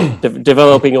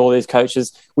developing all these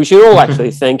coaches. We should all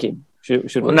actually thank him.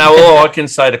 Shouldn't we? No, all I can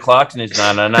say to Clarkson is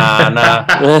na.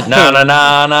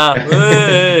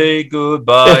 Hey,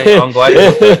 goodbye. I'm glad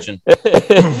you're coaching.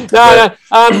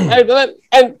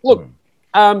 And look,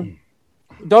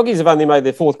 Doggies have only made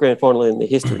their 4th grand final in their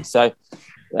history, so.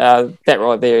 That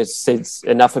right there says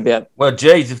enough about... Well,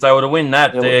 geez, if they were to win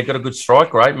that, they've got a good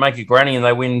strike rate, make a granny and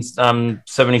they win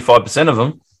 75% of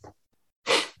them.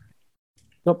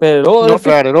 Not bad at all. Not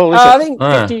bad at all, is it?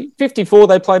 I think 54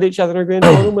 they played each other in a grand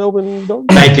final, Melbourne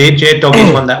Dogs. They did, yeah.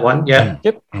 Doggies won that one, yeah.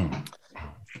 Yep.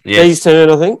 Yes. D's turn,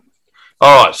 I think.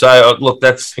 All right, so look,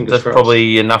 that's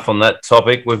probably enough on that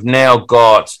topic. We've now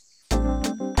got...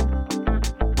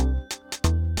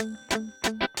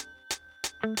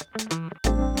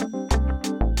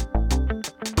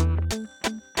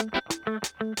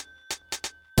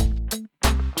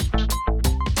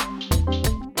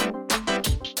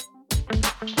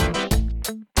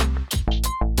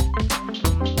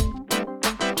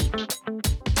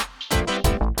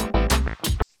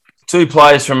 2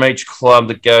 players from each club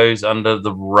that goes under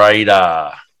the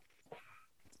radar.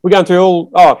 We're going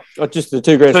through just the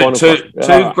 2 grand final. Two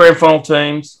grand final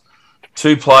teams,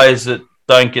 2 players that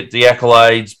don't get the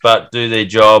accolades but do their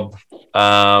job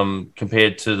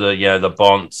compared to the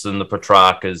Bonts and the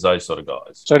Petrarcas, those sort of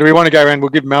guys. So do we want to go around? We'll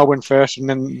give Melbourne first, and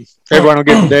then everyone will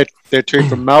give their 2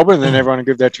 from Melbourne, and then everyone will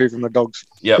give their 2 from the Dogs.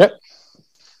 Yep.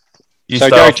 You so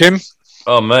start. Go, Tim.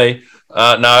 Oh, me?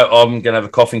 No, I'm going to have a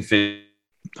coughing fit.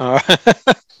 All right.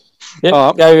 Yep,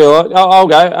 I'll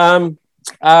go.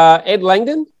 Ed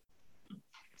Langdon.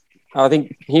 I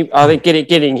think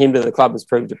getting him to the club has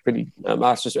proved a pretty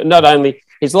masterstroke. Not only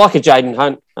he's like a Jaden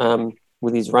Hunt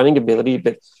with his running ability,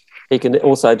 but he can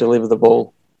also deliver the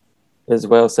ball as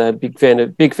well. So big fan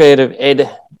of Ed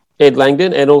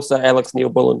Langdon and also Alex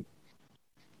Neil-Bullen.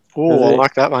 Oh, I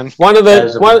like that one. One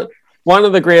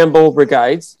of the ground ball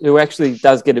brigades who actually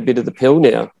does get a bit of the pill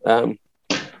now.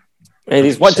 And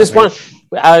he's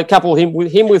a couple him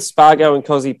with Spargo and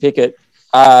Cozzy Pickett.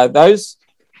 Those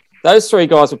 3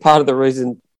 guys were part of the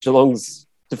reason Geelong's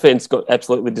defence got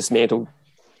absolutely dismantled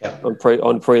on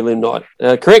prelim night.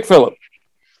 Correct, Philip?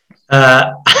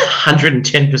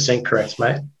 110% correct,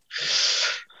 mate.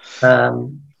 What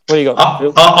do you got,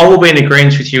 Phil? I will be in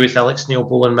agreement with you with Alex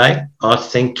Neil-Bullen, mate. I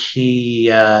think he's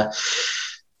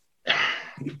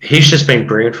just been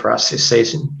brilliant for us this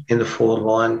season in the forward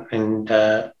line, and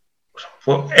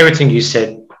everything you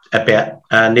said about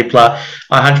Nippler,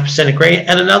 I 100% agree.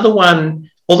 And another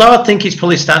one, although I think he's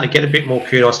probably starting to get a bit more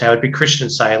kudos now, would be Christian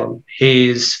Salem.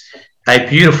 He's a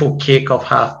beautiful kick off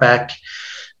halfback.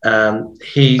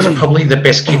 He's probably the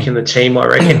best kick in the team, I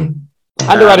reckon.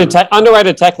 Underrated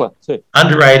tackler too.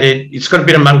 Underrated. He's got a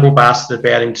bit of mongrel bastard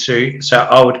about him too. So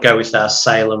I would go with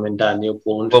Salem and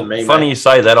Neil-Bullen for me. Funny you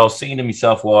say that. I was thinking to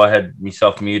myself while I had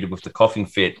myself muted with the coughing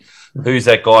fit. Who's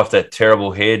that guy with that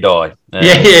terrible hair dye?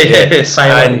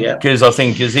 Salem,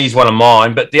 Because he's one of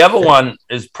mine. But the other one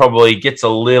is probably gets a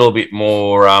little bit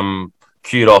more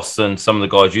kudos than some of the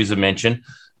guys you have mentioned.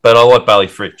 But I like Bailey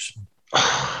Fritsch.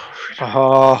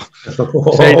 Oh,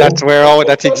 see,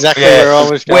 that's exactly where I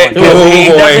was going.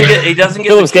 He doesn't get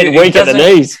Philip's getting weak at the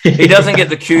knees. He doesn't get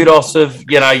the kudos of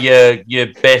your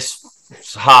best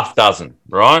half dozen,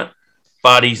 right?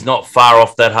 But he's not far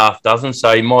off that half dozen, so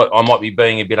I might be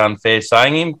being a bit unfair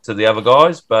saying him to the other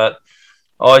guys, but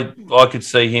I could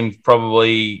see him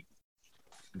probably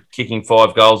kicking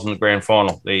 5 goals in the grand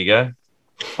final. There you go.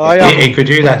 He could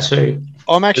do that too.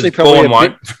 I'm actually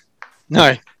probably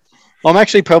I'm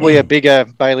actually probably a bigger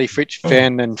Bailey Fritsch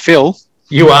fan than Phil.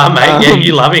 You are, mate.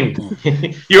 You love him.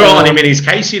 You're on him in his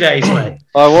Casey days, mate.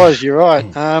 I was. You're right.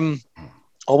 I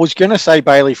was going to say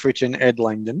Bailey Fritsch and Ed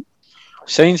Langdon.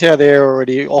 Seeing how they're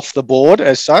already off the board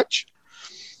as such,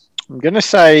 I'm going to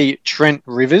say Trent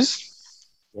Rivers.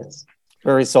 Yes,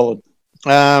 very solid.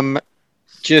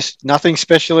 Just nothing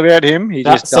special about him. He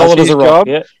just does his job.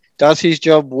 Yeah. Does his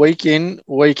job week in,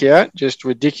 week out. Just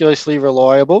ridiculously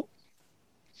reliable.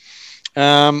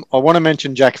 I want to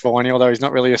mention Jack Viney, although he's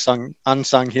not really a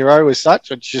unsung hero as such.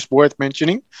 It's just worth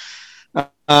mentioning.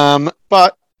 But I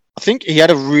think he had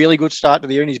a really good start to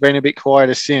the year, and he's been a bit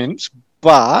quieter since.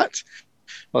 But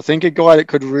I think a guy that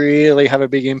could really have a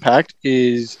big impact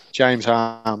is James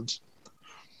Harmes.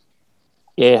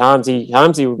 Yeah,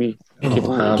 Harmesy will be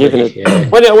given it. Yeah.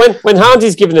 When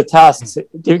Harmesy's given a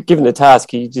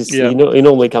task, he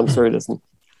normally comes through, doesn't he?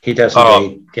 He does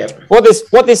indeed. Yep.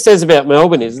 What this says about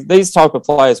Melbourne is these type of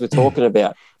players we're talking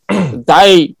about.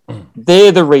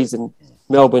 They're the reason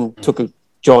Melbourne took a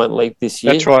giant leap this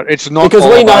year. That's right. It's not because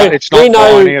we know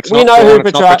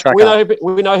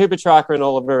who Petrarca and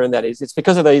Oliver and that is. It's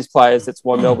because of these players. That's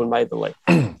why Melbourne made the leap.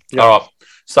 All right.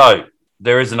 So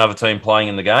there is another team playing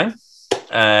in the game,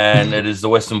 and it is the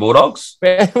Western Bulldogs. We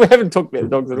haven't talked about the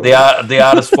Dogs at all. The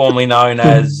artist formerly known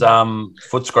as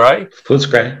Footscray.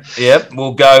 Footscray. Yep.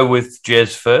 We'll go with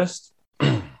Jez first.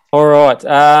 All right.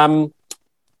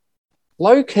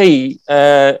 Low key,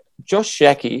 Josh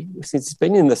Shackey, since he's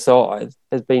been in the side,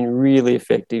 has been really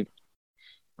effective.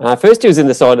 First, he was in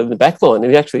the side of the back line,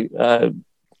 and he actually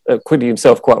acquitted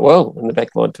himself quite well in the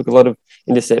back line, took a lot of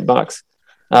intercept marks.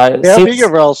 How big a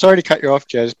role, sorry to cut you off,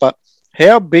 Jez, but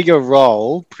how big a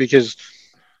role, because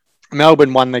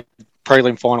Melbourne won the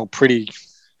prelim final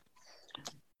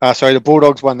the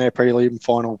Bulldogs won their prelim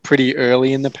final pretty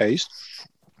early in the piece.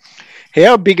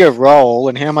 How big a role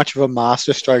and how much of a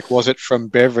masterstroke was it from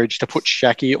Beveridge to put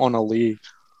Shackey on a league?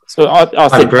 So I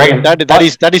think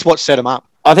that is what set him up.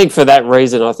 I think for that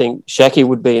reason, I think Shackey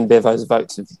would be in Bevo's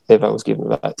votes if Bevo was given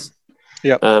votes.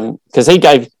 Yeah, because he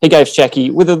gave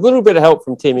Shackey with a little bit of help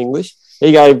from Tim English.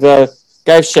 He gave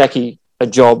Shackey a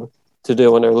job to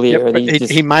do on Aliir. Yep, and but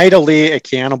he made Aliir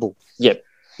accountable. Yep.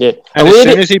 Yeah. And as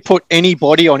soon as he put any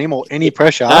body on him or any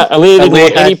pressure, Aliir didn't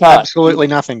want had any part. absolutely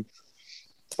nothing.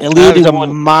 Aliir That is didn't a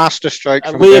want. master stroke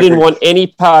from Aliir didn't Beveridge. want any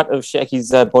part of Shaky's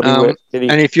body work.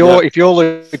 And if you're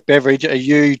Luke Beveridge, are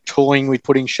you toying with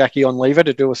putting Shaky on lever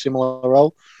to do a similar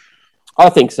role? I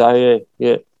think so.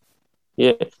 Yeah.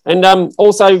 And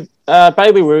also,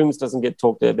 Bailey Rooms doesn't get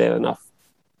talked about enough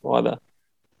either.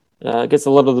 Gets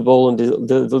a lot of the ball and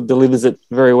delivers it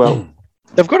very well.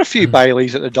 They've got a few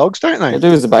Baileys at the Dogs, don't they? They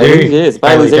do as a Bailey. Yes,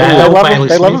 Bailey's Bailey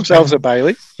They love Smith, themselves a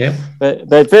Bailey. Yeah.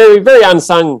 but very, very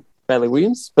unsung Bailey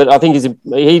Williams. But I think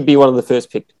he'd be one of the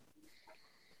first picked.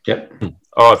 Yep.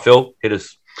 All right, Phil, hit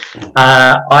us.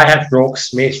 I have Rourke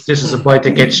Smith. This is a bloke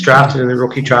that gets drafted in the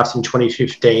rookie draft in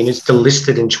 2015. It's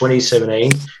delisted in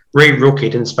 2017,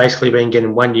 re-rookied, and it's basically been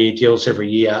getting 1 year deals every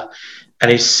year.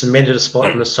 And he's cemented a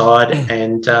spot on the side.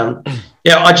 And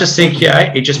I just think,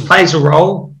 he just plays a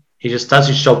role. He just does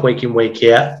his job week in, week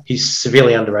out. He's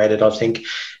severely underrated, I think.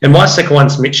 And my second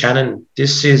one's Mitch Hannon.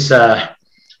 This is a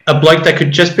bloke that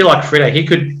could just be like Frida. He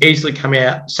could easily come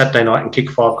out Saturday night and kick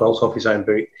 5 goals off his own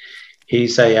boot.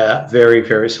 He's a very,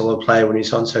 very solid player when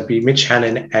he's on. So it'd be Mitch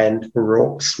Hannon and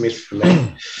Rourke Smith for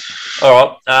me.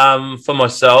 All right. For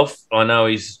myself, I know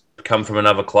he's come from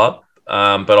another club,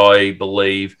 but I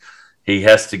believe he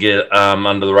has to get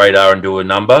under the radar and do a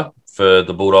number for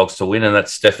the Bulldogs to win, and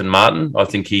that's Stephen Martin. I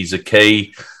think he's a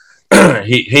key.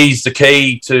 He's the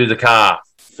key to the car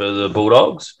for the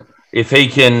Bulldogs. If he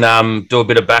can do a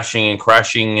bit of bashing and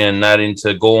crashing and that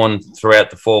into Gawn throughout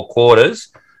the 4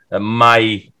 quarters, it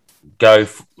may go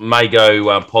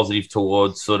positive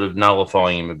towards sort of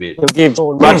nullifying him a bit. He'll give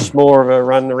much more of a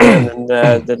run around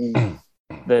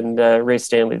than Reece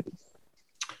Stanley.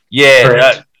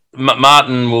 Yeah,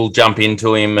 Martin will jump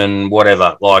into him and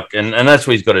whatever, and that's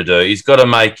what he's got to do. He's got to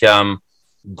make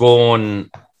Gawn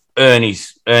earn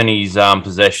his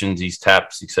possessions, his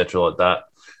taps, etc. like that.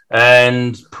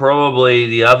 And probably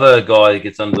the other guy that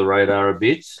gets under the radar a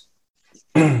bit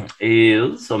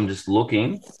is, I'm just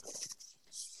looking.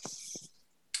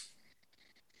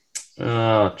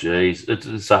 Oh, geez.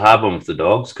 It's a hard one with the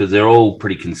Dogs because they're all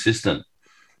pretty consistent.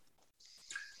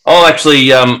 I'll actually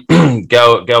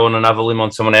go on another limb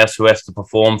on someone else who has to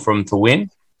perform to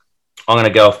win. I'm going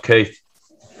to go off Keith.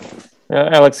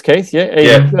 Alex Keith,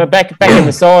 back in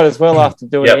the side as well after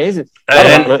doing it.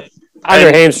 Under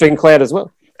a hamstring cloud as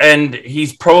well. And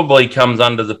he's probably comes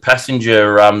under the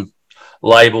passenger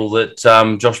label that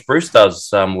Josh Bruce does,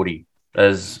 Woody,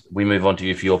 as we move on to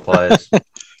you for your players.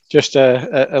 Just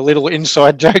a little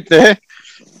inside joke there.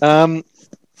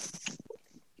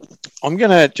 I'm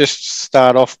going to just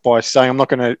start off by saying I'm not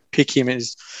going to pick him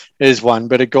as one,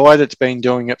 but a guy that's been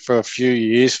doing it for a few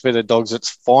years for the Dogs that's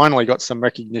finally got some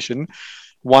recognition,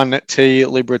 one T.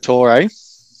 Liberatore.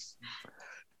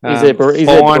 He's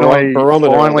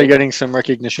finally getting some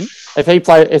recognition. If he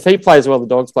plays well, the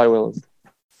Dogs play well.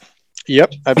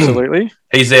 Yep, absolutely.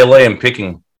 He's their Liam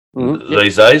Picking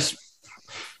these days.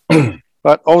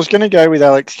 But I was going to go with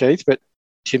Alex Keith, but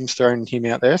Tim's thrown him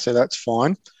out there, so that's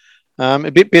fine.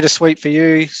 A bit bittersweet for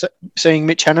you seeing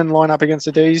Mitch Hannon line up against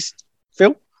the D's,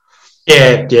 Phil?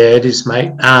 Yeah, it is,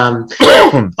 mate.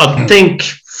 I think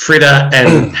Frida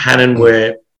and Hannon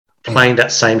were playing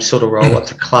that same sort of role at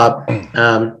the club,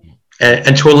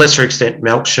 and to a lesser extent,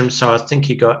 Melksham. So I think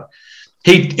he got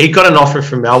an offer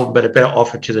from Melbourne, but a better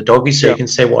offer to the Doggies, so you can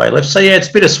see why he left. So yeah, it's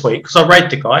bittersweet because I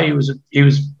rate the guy.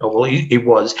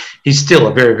 He's still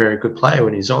a very, very good player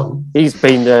when he's on. He's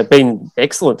been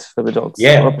excellent for the Dogs.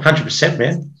 Yeah, 100%,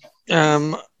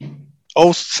 man.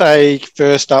 I'll say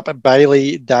first up,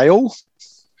 Bailey Dale.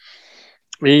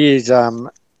 He is a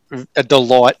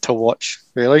delight to watch.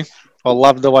 Really, I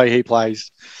love the way he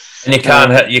plays. And you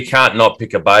can't not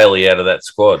pick a Bailey out of that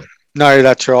squad. No,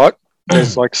 that's right.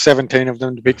 There's like 17 of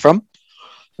them to pick from.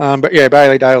 But yeah,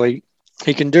 Bailey Daly,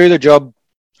 he can do the job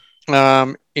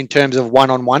in terms of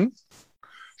one-on-one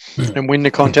and win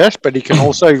the contest, but he can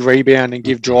also rebound and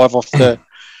give drive off the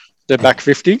back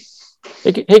 50.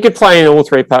 He could play in all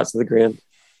 3 parts of the ground.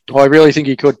 I really think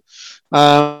he could.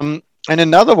 And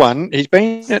another one, he's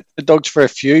been at the Dogs for a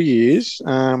few years,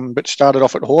 but started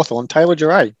off at Hawthorn, Taylor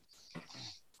Duray.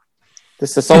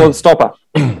 Just a solid stopper.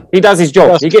 He does his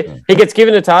job. He gets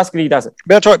given a task and he does it.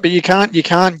 That's right, but you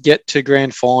can't get to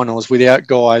grand finals without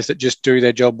guys that just do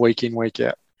their job week in, week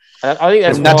out. I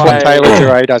think that's what Taylor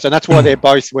Duray does, and that's why they're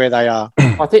both where they are.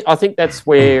 I think that's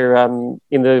where in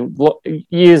the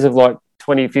years of like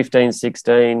 2015,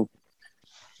 16,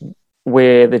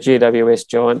 where the GWS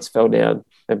Giants fell down.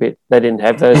 a bit. They didn't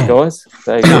have those guys.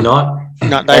 They No,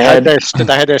 they had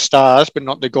their stars, but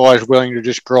not the guys willing to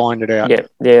just grind it out. Yeah,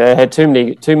 they had too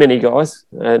many guys,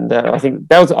 and I think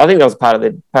that was part of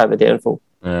the downfall.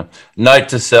 Yeah. Note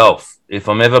to self: if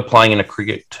I'm ever playing in a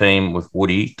cricket team with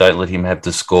Woody, don't let him have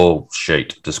the score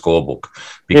sheet, the scorebook,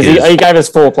 because he gave us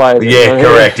 4 players. Yeah,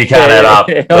 correct. He can't add up.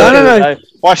 No.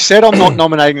 I said I'm not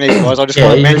nominating these guys. I just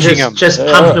want to mention them. Just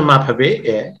pump them up a bit.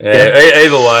 Yeah.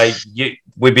 Either way,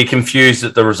 we'd be confused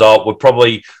at the result. We're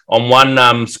probably on one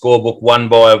scorebook won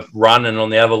by a run, and on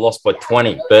the other lost by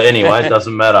 20. But anyway, it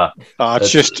doesn't matter.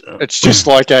 It's just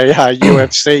like a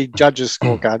UFC judges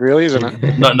scorecard, really, isn't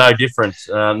it? No different.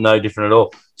 No different at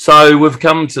all. So we've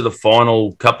come to the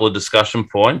final couple of discussion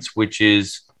points, which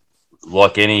is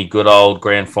like any good old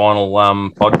grand final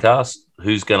podcast: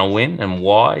 who's going to win and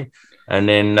why, and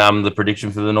then the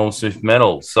prediction for the Norm Smith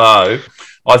medal. So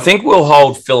I think we'll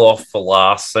hold Phil off for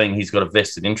last, seeing he's got a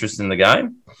vested interest in the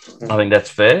game. I think that's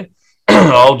fair.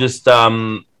 I'll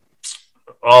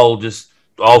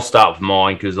start with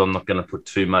mine because I'm not going to put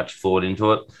too much thought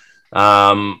into it.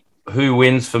 Who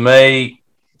wins for me?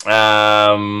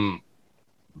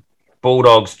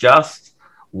 Bulldogs just.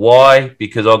 Why?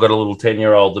 Because I've got a little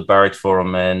 10-year-old that barracks for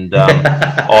them, and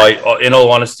I, in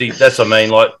all honesty, that's what I mean.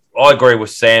 Like, I agree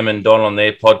with Sam and Don on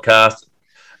their podcast.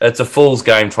 It's a fool's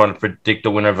game trying to predict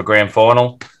the winner of a grand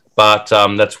final, but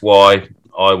that's why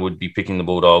I would be picking the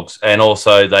Bulldogs. And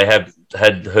also, they have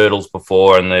had hurdles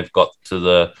before, and they've got to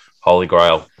the Holy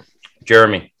Grail.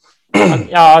 Jeremy?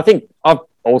 I think I've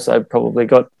also probably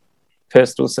got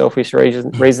personal selfish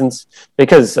reasons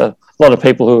because a lot of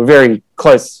people who are very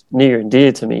close, near and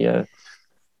dear to me are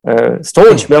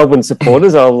staunch Melbourne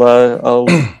supporters. I'll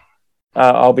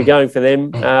be going for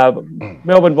them.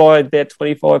 Melbourne by about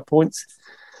 25 points.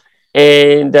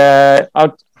 And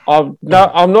I'm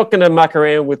not going to muck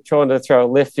around with trying to throw a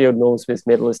left field Norm Smith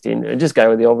medalist in and just go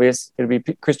with the obvious. It'll be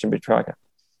Christian Petrarca.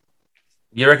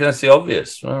 You reckon that's the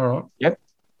obvious? All right. Yep.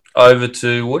 Over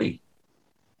to Woody.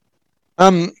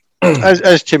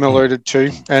 As Tim alluded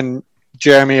to, and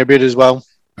Jeremy a bit as well,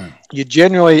 you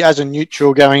generally, as a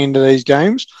neutral going into these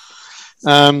games,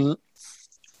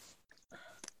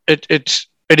 it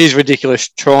is ridiculous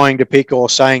trying to pick or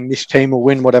saying this team will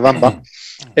win, whatever, but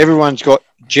everyone's got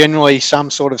generally some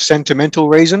sort of sentimental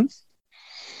reason.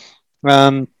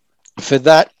 For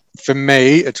that, for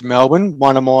me, it's Melbourne.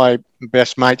 One of my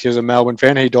best mates is a Melbourne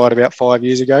fan. He died about 5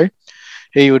 years ago.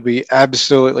 He would be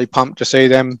absolutely pumped to see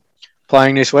them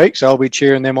playing this week, so I'll be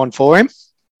cheering them on for him.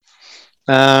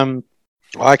 I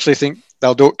actually think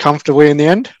they'll do it comfortably in the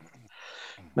end.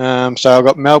 So I've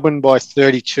got Melbourne by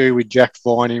 32 with Jack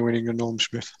Viney winning the Norm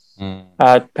Smith. Paying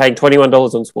 $21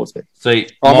 on Sportsbet. See,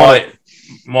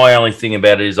 my only thing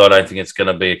about it is I don't think it's going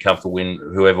to be a comfortable win,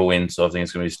 whoever wins. So I think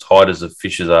it's going to be as tight as a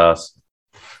fish's ass.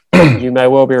 You may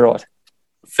well be right.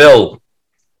 Phil?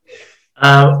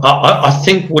 I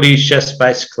think Woody's just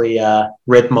basically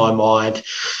read my mind.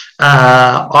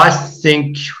 I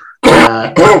think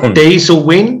D's will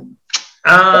win.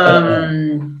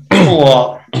 I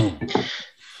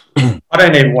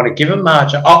don't even want to give a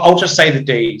margin. I'll just say the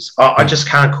D's. I just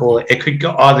can't call it. It could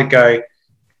either go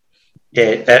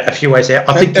a few ways out.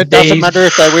 I think it doesn't matter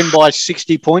if they win by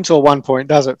 60 points or 1 point,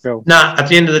 does it, Phil? No, at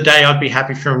the end of the day, I'd be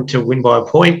happy for them to win by a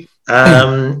point.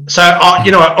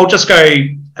 I'll just go.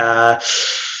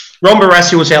 Ron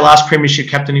Barassi was our last premiership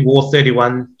captain. He wore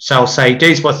 31, so I'll say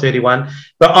D's by 31.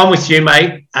 But I'm with you,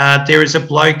 mate. There is a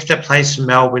bloke that plays for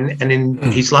Melbourne, and in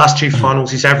his last 2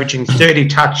 finals, he's averaging 30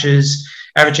 touches,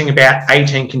 averaging about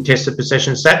 18 contested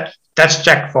possessions. That's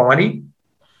Jack Viney.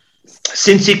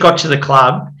 Since he got to the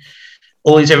club,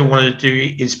 all he's ever wanted to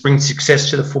do is bring success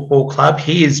to the football club.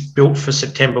 He is built for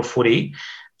September footy,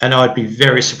 and I'd be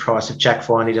very surprised if Jack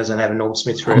Viney doesn't have a Norm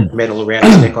Smith medal around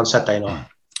his neck on Saturday night.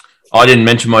 I didn't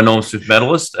mention my Norm Smith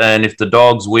medalist, and if the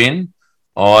Dogs win,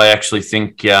 I actually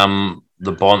think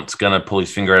the Bont's going to pull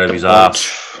his finger out of his ass.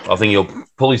 I think he'll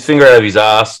pull his finger out of his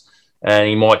ass, and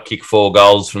he might kick 4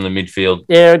 goals from the midfield.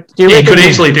 Yeah, he could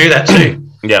easily do that too.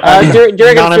 Yeah,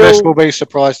 none of us will be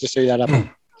surprised to see that happen.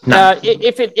 No.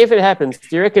 If it happens,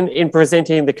 do you reckon in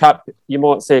presenting the cup, you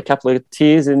might see a couple of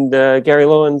tears in Gary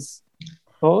Lyons'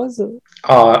 eyes?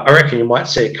 I reckon you might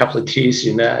see a couple of tears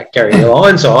in Gary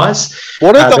Lyons' eyes.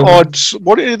 What are the odds?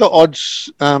 What are the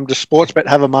odds? Does Sportsbet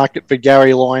have a market for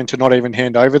Gary Lyon to not even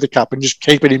hand over the cup and just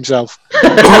keep it himself?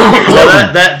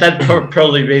 That'd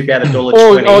probably be about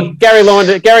 $1.20. Or Gary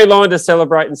Lyon to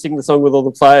celebrate and sing the song with all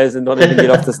the players and not even get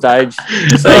off the stage.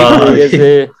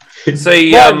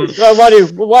 See,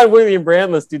 why William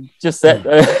Brownless did just that?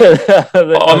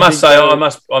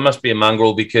 I must be a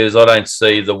mongrel because I don't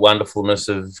see the wonderfulness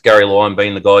of Gary Lyon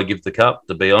being the guy who gives the cup.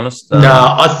 To be honest, No,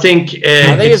 I think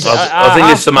I think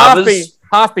there's some others.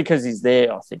 Half because he's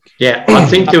there, I think. Yeah, I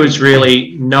think there was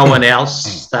really no one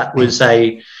else that was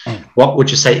a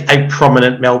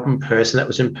prominent Melbourne person that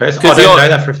was in Perth. I don't know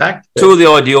that for a fact. But... Two of the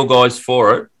ideal guys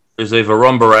for it is either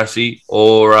Ron Barassi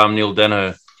or Neil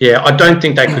Danaher. Yeah, I don't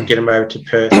think they could get him over to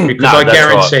Perth because I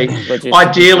guarantee,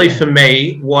 ideally for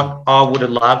me, what I would have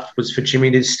loved was for Jimmy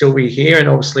to still be here and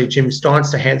obviously Jim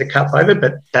Steins to hand the cup over,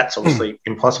 but that's obviously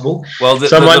impossible. Well,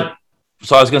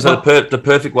 so I was going to say the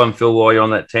perfect one, Phil, while you're on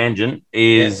that tangent,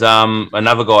 is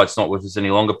another guy that's not with us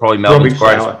any longer, probably Melbourne's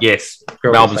greatest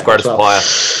player.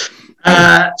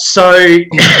 So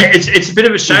it's a bit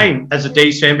of a shame as a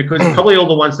D's fan because probably all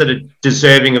the ones that are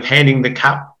deserving of handing the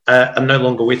cup are no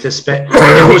longer with us. But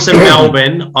if it was in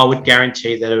Melbourne, I would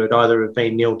guarantee that it would either have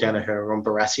been Neil Danaher or Ron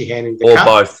Barassi handing the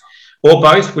cup. Or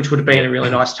both, which would have been a really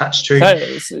nice touch too.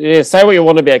 Say what you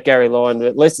want about Gary Lyon, but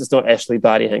at least it's not Ashley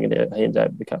Barty hanging out hand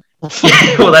over the cup.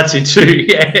 Well, that's it too.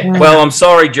 Yeah. Well, I'm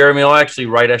sorry, Jeremy. I actually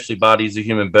rate Ashley Barty as a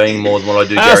human being more than what I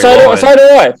do Gary Lyon. So do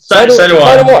I. So do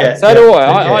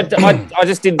I. Yeah. I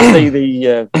just didn't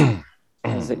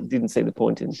see the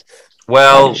point in.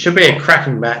 Well, it should be a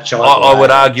cracking match. I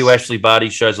would argue Ashley Barty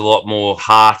shows a lot more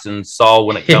heart and soul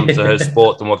when it comes to her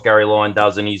sport than what Gary Lyon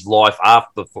does in his life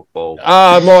after football.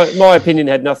 My opinion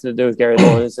had nothing to do with Gary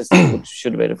Lyon. It's just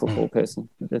should have been a football person.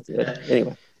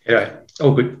 Anyway. Yeah,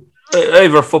 all good.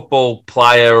 Either a football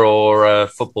player or a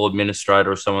football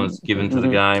administrator or someone that's given to the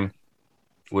game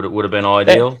would have been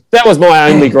ideal. That was my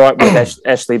only gripe with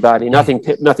Ashley Barty.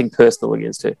 Nothing personal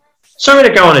against her. Sorry to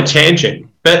go on a tangent,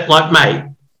 but mate,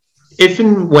 if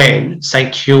and when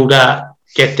St Kilda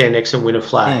get there next and win a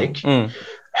flag,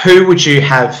 who would you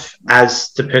have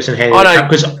as the person handing the cup?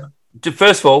 Because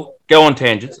first of all, go on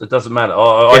tangents. It doesn't matter.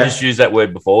 I just used that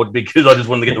word before because I just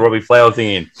wanted to get the Robbie Flower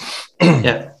thing in.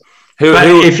 Yeah.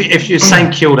 If you're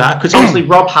St Kilda, because obviously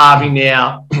Rob Harvey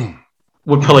now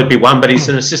would probably be one, but he's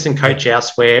an assistant coach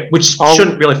elsewhere, which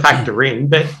shouldn't really factor in.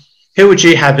 But who would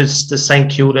you have as the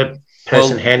St Kilda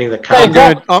person handing the cup? I'm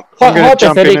going to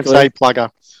jump in and say Plugger.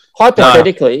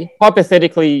 Hypothetically,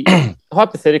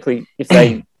 if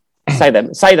they say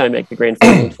they make the grand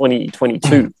final in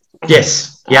 2022,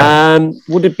 yes, yeah,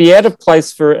 would it be out of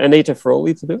place for Anita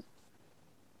Frawley to do it?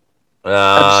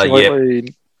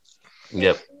 Absolutely.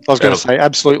 Yep. I was going to say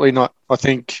absolutely not. I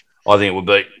think it would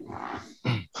be.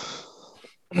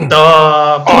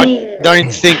 I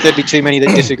don't think there'd be too many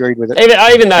that disagreed with it.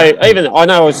 Even though I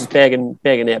know I was just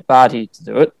bagging out Barty to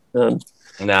do it.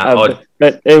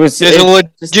 But it was. There's a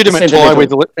legitimate tie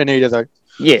with Anita, though.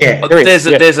 Yeah,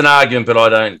 there's an argument, but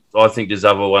I think there's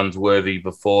other ones worthy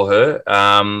before her.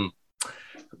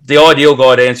 The ideal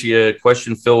guy to answer your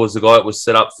question, Phil, was the guy that was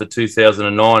set up for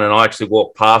 2009, and I actually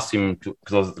walked past him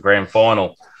because I was at the grand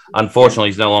final. Unfortunately,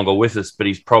 he's no longer with us, but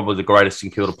he's probably the greatest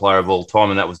St Kilda player of all time,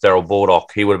 and that was Daryl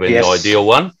Baldock. He would have been the ideal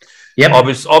one. Yep.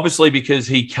 Obviously, because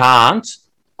he can't,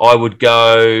 I would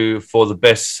go for the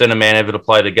best centre man ever to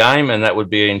play the game, and that would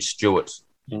be Ian Stewart.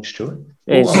 Ian Stewart.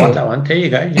 I like that one. There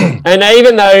you go. Yeah. And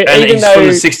even though from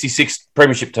the 66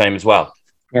 premiership team as well.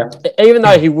 Yeah. Even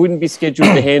though he wouldn't be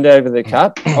scheduled to hand over the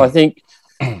cup, I think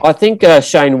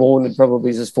Shane Warne would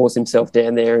probably just force himself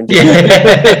down there and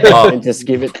just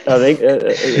give it. I think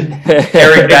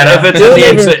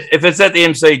if it's at the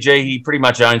MCG, he pretty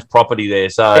much owns property there.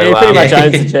 So he pretty much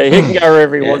owns the G. He can go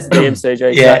wherever he wants at the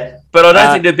MCG. Yeah. But I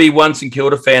don't think there'd be one St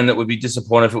Kilda fan that would be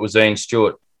disappointed if it was Ian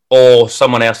Stewart or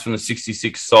someone else from the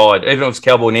 66 side, even if it was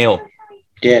Cowboy Neal.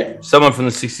 Yeah. Someone from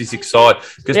the 66 side.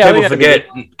 Because people forget,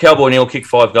 Cowboy Neal kicked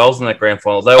 5 goals in that grand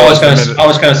final. I was going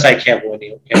to say Cowboy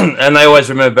Neal. Yeah. And they always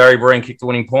remember Barry Breen kicked the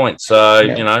winning point. So,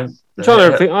 you know. I'm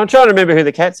trying to remember who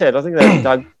the Cats had. I think they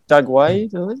had Doug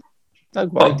Wade, I think.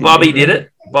 Bobby did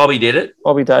it. Bobby Davis.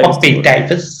 Bobby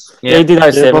Davis. Yeah, he did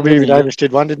 07. Bobby Davis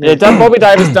did one, didn't he? Yeah, Bobby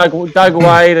Davis, Doug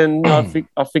Wade, and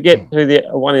I forget who the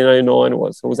one in 09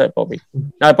 was. Or was that Bobby?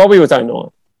 No, Bobby was 09.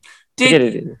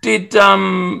 Did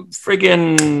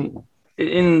friggin'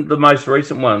 in the most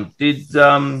recent one, did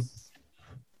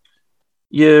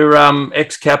your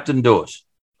ex-captain do it?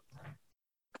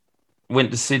 Went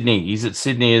to Sydney. He's at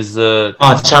Sydney as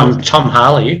Tom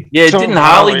Harley. Yeah, didn't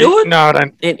Harley do it? No, I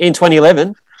don't. In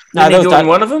 2011. No, that was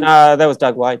one of them? No, that was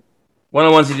Doug Wade. One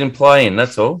of the ones he didn't play in,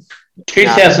 that's all.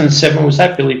 2007, was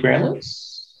that Billy Brownless?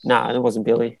 No, it wasn't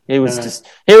Billy. He was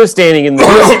standing in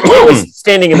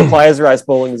the players' race,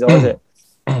 bawling his eyes out.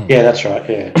 Yeah, that's right.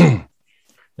 Yeah.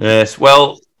 Yes.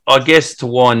 Well, I guess to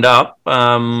wind up,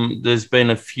 there's been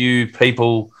a few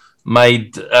people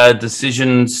made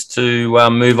decisions to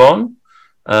move on.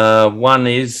 One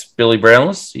is Billy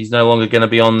Brownless. He's no longer going to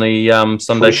be on the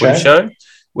Sunday Footy Show,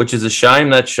 which is a shame.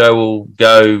 That show will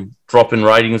go drop in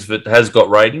ratings, but it has got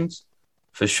ratings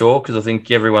for sure, because I think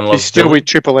everyone loves He's still Billy. with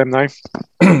Triple M, though.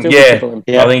 Yeah,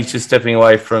 I think he's just stepping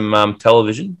away from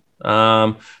television.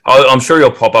 I'm sure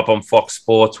he'll pop up on Fox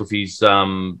Sports with his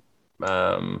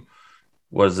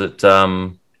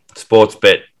sports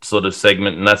bet sort of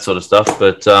segment and that sort of stuff.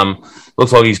 But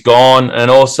looks like he's gone.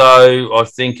 And also, I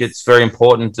think it's very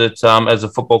important that as a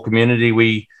football community,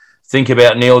 we think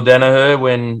about Neil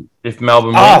Danaher if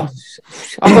Melbourne wins.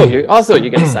 I thought you were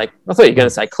going to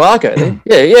say Clarko then.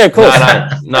 Yeah, of course.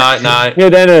 No. Neil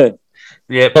Danaher.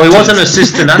 Yeah, well, he was an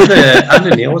assistant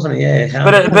under Neil, wasn't he? Yeah.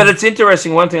 But it's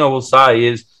interesting. One thing I will say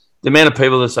is the amount of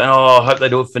people that say, "Oh, I hope they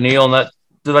do it for Neil," and that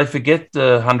do they forget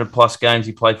the 100+ games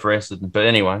he played for Essendon? But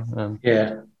anyway,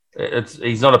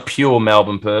 he's not a pure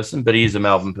Melbourne person, but he is a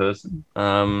Melbourne person.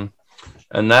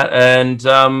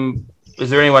 Is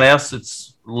there anyone else that's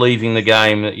leaving the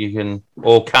game that you can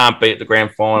or can't be at the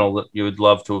grand final that you would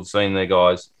love to have seen there,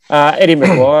 guys? Eddie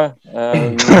McGuire.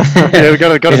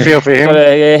 We've got a feel for him.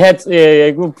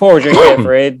 Good pour a drink there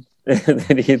for Ed.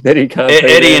 that he can't.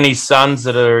 Eddie and his sons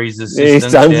that are his assistants.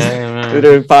 His sons that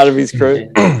are part of his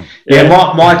crew.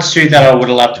 My two that I would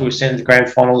have loved to have seen in the grand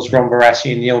finals, Ron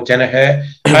Barassi and Neil Danaher,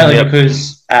 only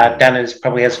because Danaher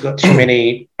probably hasn't got too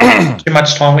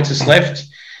much time with us left.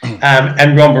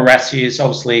 And Ron Barassi is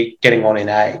obviously getting on in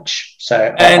age.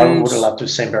 So I would have loved to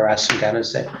have seen Barassi and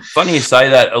Danaher there. Funny you say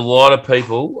that. A lot of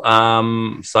people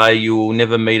say you will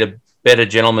never meet a better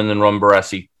gentleman than Ron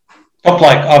Barassi. Top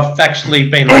bloke. I've actually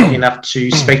been lucky enough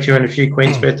to speak to him in a few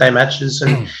Queen's birthday matches,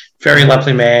 and very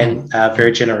lovely man,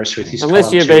 very generous with his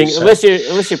unless you're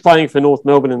playing for North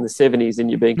Melbourne in the 70s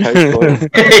and you're being coached by him.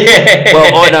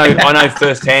 Well, I know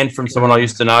firsthand from someone I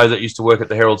used to know that used to work at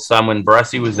the Herald Sun when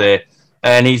Barassi was there,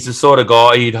 and he's the sort of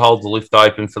guy he'd hold the lift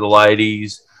open for the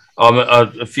ladies.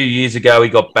 A few years ago, he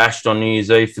got bashed on New Year's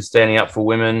Eve for standing up for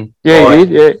women. Yeah, he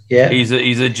did. Yeah. He's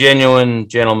a genuine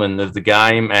gentleman of the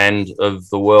game and of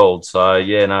the world. So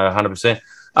 100%.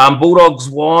 Bulldogs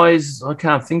wise, I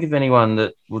can't think of anyone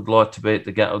that would like to be at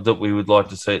the game that we would like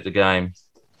to see at the game.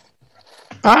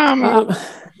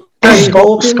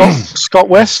 Scott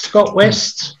West. Scott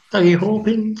West. Dougie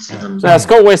Hawkins.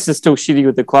 Scott West is still shitty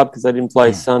with the club because they didn't play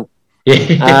his son.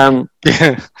 Yeah.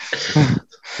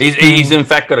 He's in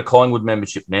fact got a Collingwood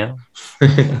membership now.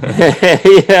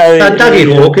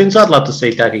 Dougie Hawkins. I'd love to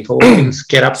see Dougie Hawkins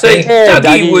get up there.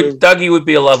 Dougie would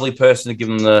be a lovely person to give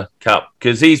him the cup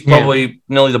because he's probably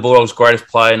nearly the Bulldogs' greatest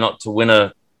player not to win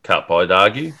a cup, I'd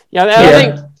argue. I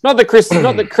think not that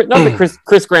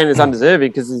Chris Grant is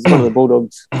undeserving because he's one of the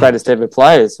Bulldogs' greatest ever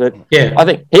players, but I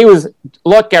think he was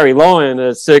like Gary Lyon.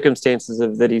 The circumstances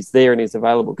of that he's there and he's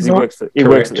available because he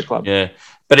works at the club. Yeah,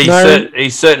 but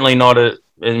he's certainly not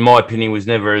in my opinion, was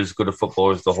never as good a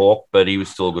footballer as the Hawk, but he was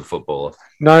still a good footballer.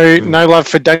 No love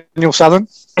for Daniel Southern.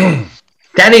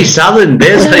 Danny Southern,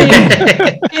 there's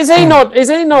Is he not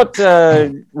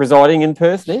residing in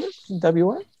Perth now, in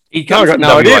WA? He comes from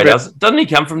WA, doesn't he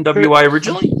come from WA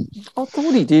originally? I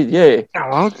thought he did, yeah.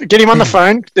 Oh, get him on the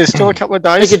phone. There's still a couple of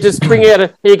days. He could just bring out a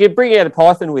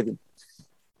python with him.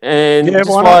 And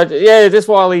just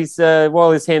while he's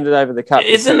handed over the cup.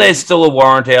 Isn't there still a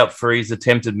warrant out for his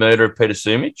attempted murder of Peter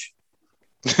Sumich?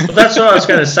 Well, that's what I was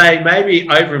going to say. Maybe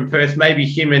over in Perth, maybe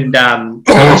him and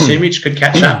Sumich could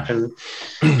catch up and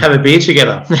have a beer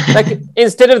together.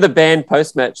 Instead of the band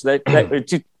post-match, that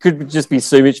could just be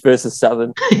Sumich versus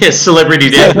Southern. Celebrity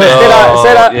death.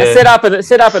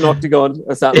 Set up an octagon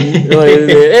or something.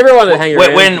 Everyone that hang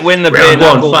around.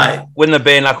 When the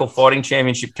bare knuckle fighting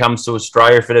championship comes to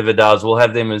Australia, if it ever does, we'll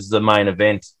have them as the main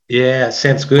event. Yeah,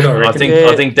 sounds good. I reckon.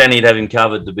 I think Danny'd have him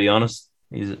covered. To be honest,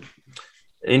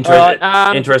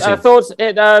 interesting. Thoughts?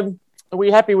 Ed, are we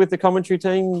happy with the commentary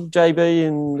team, JB?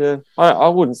 And I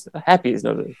wouldn't. Happy is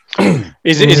not.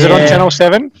 Is it on Channel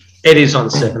 7? It is on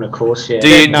 7, of course.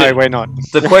 Yeah. No, we're not.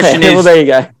 The question is, well, there you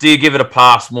go. Do you give it a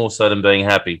pass more so than being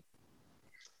happy?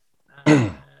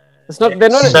 It's not. They're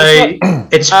not.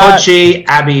 It's Hodgie,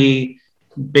 Abby,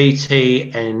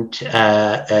 BT, and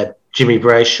Jimmy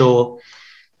Brayshaw.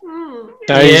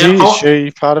 Daisy, is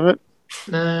she part of it?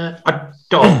 I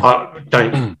don't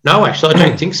know, actually. I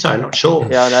don't think so. Not sure.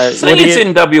 Yeah, I know. Seeing it's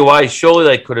in WA, surely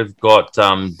they could have got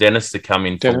Dennis to come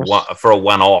in for a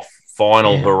one-off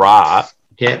final hurrah.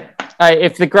 Yeah. Hey,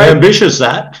 if the How great, ambitious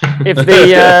that. if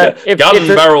the, Gun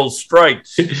barrels straight.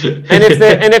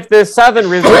 if the Southern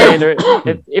River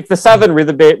Band, if the Southern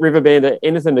River Band are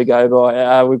anything to go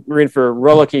by, we're in for a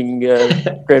rollicking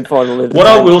grand final. What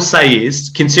I will say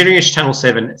is, considering it's Channel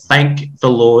 7, thank the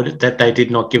Lord that they did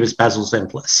not give us Basil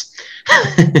Zemplis.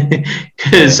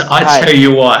 Because I tell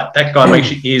you what, that guy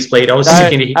makes your ears bleed. I was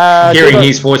sick of hearing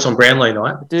his voice on Brownlow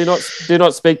night. Do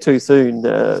not speak too soon.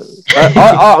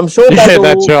 I'm sure Basil,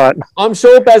 that's right. I'm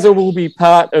sure Basil will be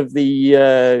part of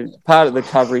the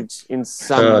coverage in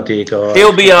some. Oh dear God!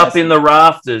 He'll be up in the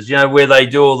rafters, where they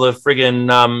do all the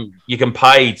friggin' you can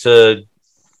pay to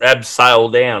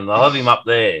abseil down. They'll have him up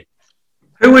there.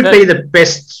 Who would be the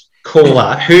best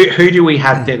caller? Who do we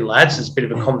have then, lads? It's a bit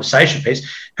of a conversation piece.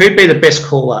 Who'd be the best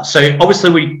caller? So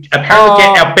obviously we apparently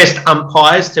get our best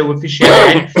umpires to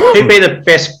officiate. Who'd be the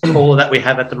best caller that we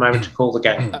have at the moment to call the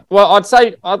game? Well, I'd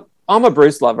say I'm a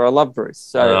Bruce lover. I love Bruce.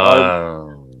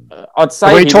 So I'd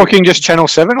say. Are we talking just Channel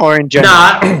 7 or in general?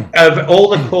 Nah, of all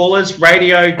the callers,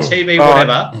 radio, TV,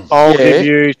 whatever. I'll give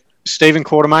you Stephen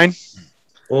Quartermain.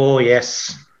 Oh,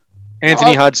 yes.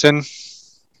 Anthony Hudson.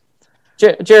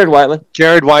 Jared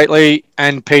Waitley,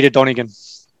 and Peter Donegan.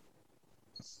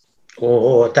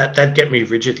 Oh, that'd get me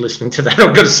rigid listening to that.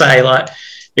 I've got to say,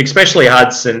 especially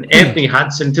Hudson, Anthony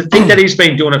Hudson. To think that he's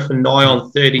been doing it for nigh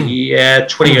on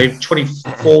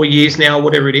 24 years now,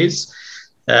 whatever it is.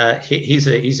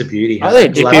 He's a beauty. I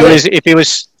think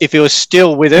if he was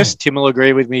still with us, Tim will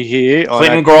agree with me here.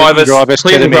 Clinton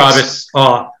Grivis.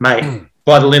 Oh, mate,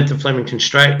 by the length of Flemington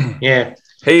Straight. Yeah.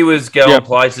 He was going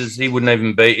places he wouldn't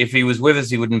even be. If he was with us,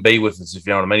 he wouldn't be with us, if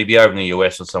you know what I mean. He'd be over in the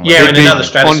US or somewhere. Yeah, in another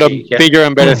strategy. On to bigger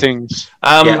and better things.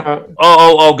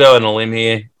 I'll go on a limb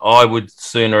here. I would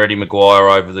sooner Eddie Maguire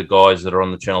over the guys that are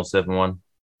on the Channel 7 one.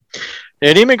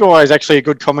 Eddie Maguire is actually a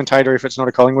good commentator if it's not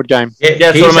a Collingwood game.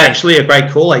 Yeah, he's actually a great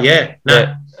caller,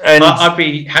 And I'd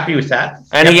be happy with that.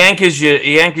 And he anchors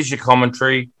your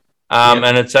commentary.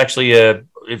 And it's actually to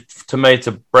me, it's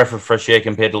a breath of fresh air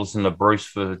compared to listening to Bruce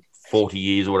for 40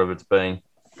 years or whatever it's been.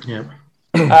 Yeah.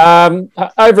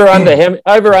 Over under. How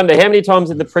many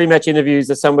times in the pre-match interviews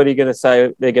is somebody going to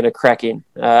say they're going to crack in?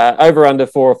 Over under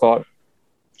 4 or 5.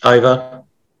 Over.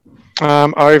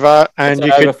 Over, and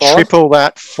you could 5? Triple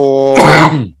that for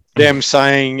them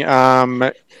saying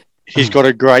he's got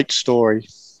a great story.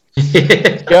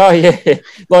 Oh yeah,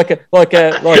 like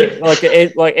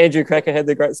Andrew Cracker had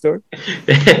the great story.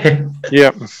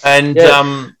 Yeah. And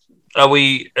are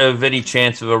we of any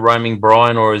chance of a roaming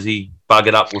Brian, or is he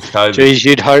buggered up with COVID? Geez,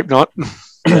 you'd hope not.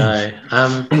 No.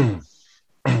 I'm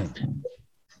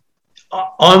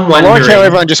wondering. I like how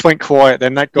everyone just went quiet.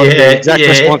 Then that got the exact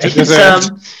response it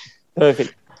deserved.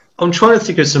 Perfect. I'm trying to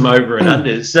think of some over and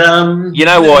unders. You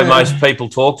know why most people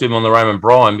talk to him on the Roman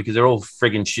Brian? Because they're all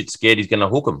frigging shit scared he's going to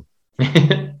hook them.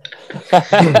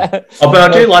 But I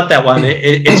do like that one.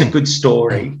 It's a good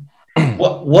story.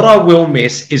 What I will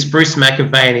miss is Bruce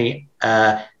McAvaney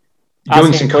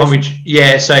doing some commentary.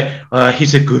 Yeah, so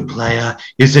he's a good player,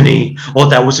 isn't he? Or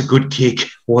that was a good kick,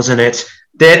 wasn't it?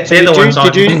 They're the ones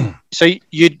So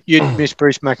you'd miss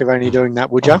Bruce McAvaney doing that,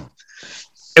 would you?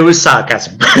 It was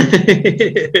sarcasm.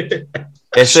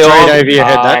 Straight over your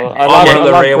head, that. I'm one of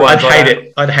the rare ones.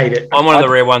 I'd hate it. I'm one of the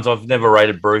rare ones. I've never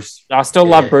rated Bruce. I still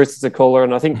love Bruce as a caller,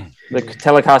 and I think the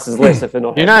telecast is less if they're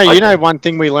not. You know, one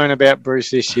thing we learned about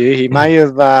Bruce this year, he may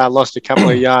have lost a couple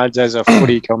of yards as a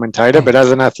footy commentator, but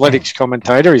as an athletics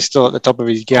commentator, he's still at the top of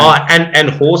his game. Oh, and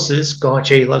horses. God,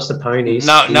 gee, he loves the ponies.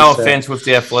 No offense with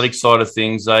the athletic side of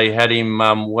things. They had him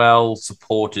well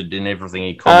supported in everything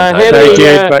he commentated. They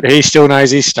did, but he still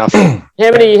knows his stuff. How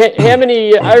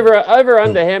many over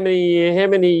under? How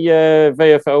many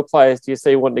VFL players do you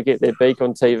see wanting to get their beak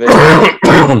on TV?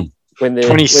 When they're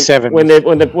 27. When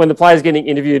the players getting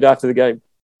interviewed after the game.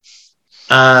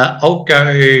 I'll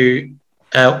go.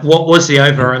 What was the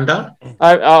over under?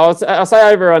 I'll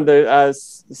say over under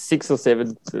 6 or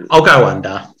 7. I'll go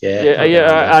under.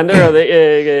 Under.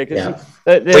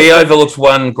 We overlooked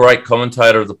one great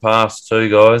commentator of the past too,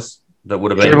 guys. That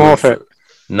would have been Jim Moffat.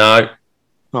 No,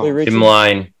 Tim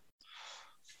Lane.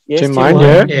 Yes, Tim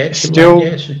Lane,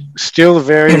 still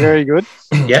very, very good.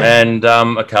 Yeah, and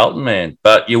a Carlton man,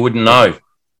 but you wouldn't know.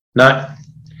 No,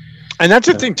 and that's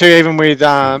the thing too. Even with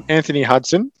Anthony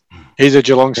Hudson, he's a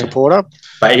Geelong supporter,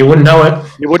 but you wouldn't know it.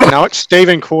 You wouldn't know it.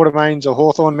 Stephen Quartermain's a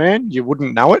Hawthorn man. You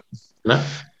wouldn't know it. No.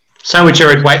 So with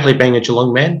Jared Waitley being a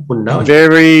Geelong man, wouldn't know it.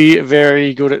 Very,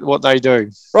 very good at what they do.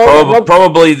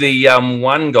 Probably the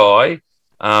one guy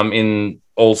in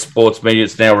all sports media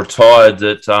that's now retired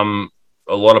that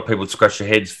a lot of people scratch their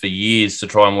heads for years to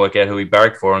try and work out who he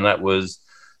barracked for, and that was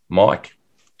Mike.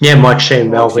 Yeah, Mike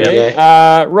Sheen, Melbourne,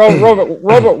 yeah.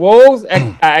 Robert Walls,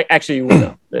 actually,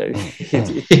 no. Yeah,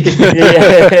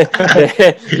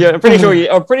 I'm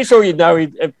pretty sure you know,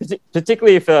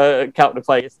 particularly if Carlton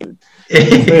plays.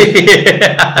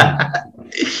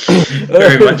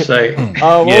 Very much so.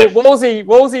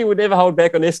 Wolsey would never hold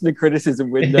back on Essendon criticism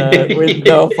when they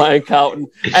were playing Carlton,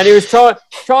 and he was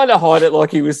trying to hide it like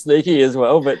he was sneaky as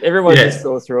well, but everyone just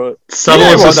saw through it.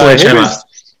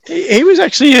 He was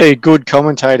actually a good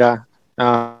commentator.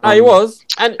 He was,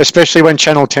 and especially when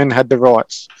Channel 10 had the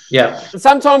rights. Yeah.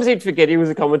 Sometimes he'd forget he was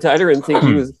a commentator and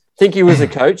think he was a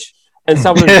coach, and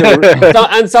someone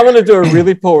would do a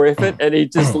really poor effort, and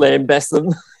he'd just lambast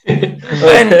them. and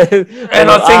I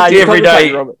think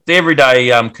the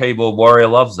everyday keyboard warrior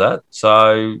loves that,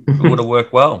 so it would have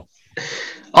worked well.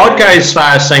 I'd go as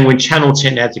far as saying when Channel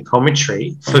 10 had the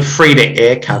commentary, for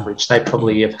free-to-air coverage, they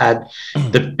probably have had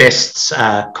the best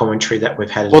commentary that we've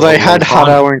had. Well, they had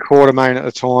Hutto and Quartermain at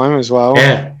the time as well.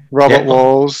 Yeah. Robert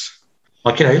Walls.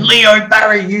 Like, Leo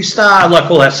Barry, you star,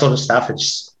 like all that sort of stuff.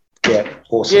 It's,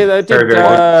 awesome. Yeah, they did. Very,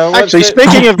 very actually,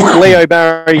 speaking of Leo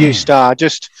Barry, you star,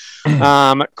 just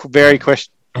quick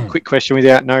question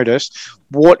without notice.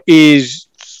 What is,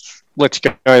 let's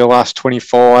go the last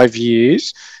 25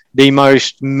 years, the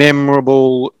most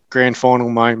memorable grand final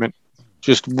moment?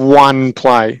 Just one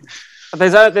play.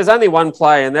 There's only one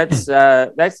play, and that's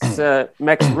Max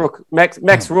Rook.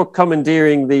 Max Rook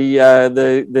commandeering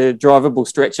the drivable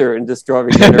stretcher and just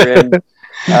driving that around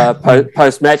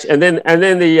post match, and then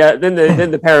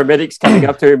the paramedics coming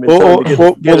up to him.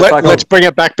 And let's bring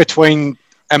it back between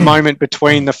a moment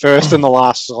between the first and the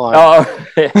last slide.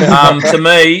 To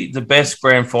me, the best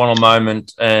grand final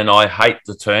moment, and I hate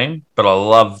the team, but I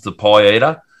love the pie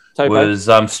eater, was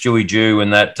Stewie Dew in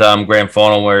that grand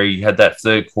final where he had that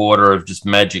third quarter of just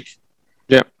magic.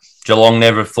 Yeah. Geelong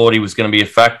never thought he was going to be a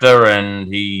factor, and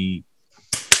he...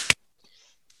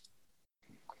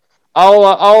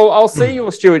 I'll see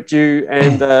your Stuart Dew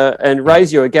and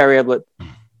raise you a Gary Ablett,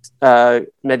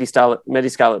 Maddie Scarlett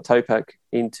Topak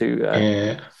into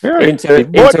Trav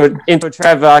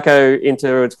Varco,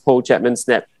 into Paul Chapman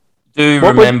snap.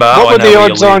 What were the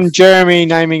odds on Jeremy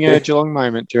naming a Geelong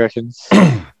moment, do you reckon?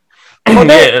 Well,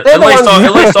 at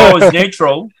least I was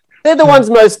neutral. They're the ones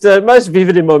most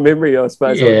vivid in my memory, I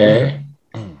suppose. Yeah.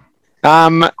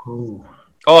 Can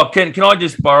I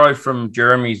just borrow from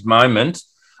Jeremy's moment?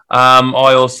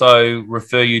 I also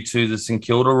refer you to the St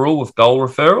Kilda rule with goal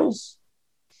referrals.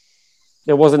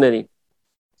 There wasn't any.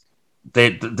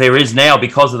 There is now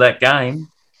because of that game.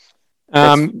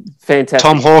 Fantastic.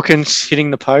 Tom Hawkins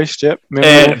hitting the post. Yep.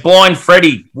 And blind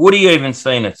Freddie. Would he even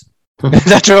seen it?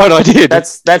 That's right. I did.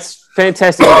 That's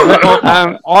fantastic.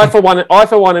 I for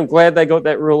one am glad they got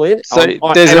that rule in. So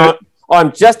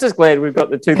I'm just as glad we've got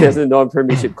the 2009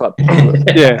 Premiership Club.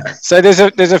 Yeah. So there's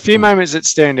a few moments that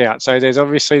stand out. So there's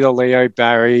obviously the Leo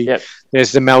Barry. Yep.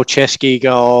 There's the Malcheski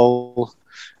goal.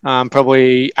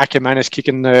 Probably Ackermanis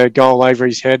kicking the goal over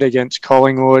his head against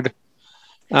Collingwood.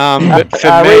 But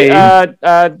for me,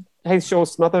 Heath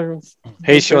Shaw-Smother.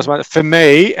 For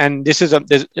me, and this is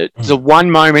there's a one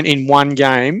moment in one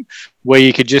game where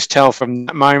you could just tell from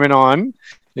that moment on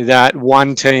that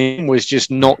one team was just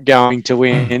not going to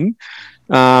win.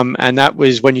 And that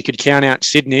was when you could count out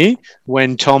Sydney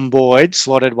when Tom Boyd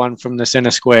slotted one from the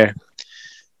centre square.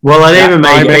 Well, I never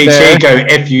made BT go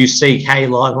FUCK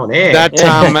live on air.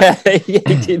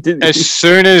 As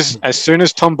soon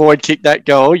as Tom Boyd kicked that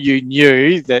goal, you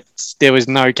knew that there was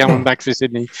no coming back for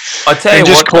Sydney. I tell you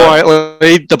what,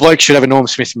 quietly, the bloke should have a Norm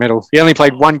Smith medal. He only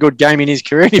played one good game in his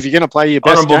career. If you're going to play your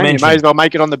best game, you may as well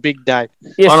make it on the big day.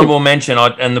 Honourable mention,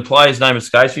 and the player's name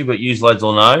escapes me, but you lads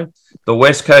will know. The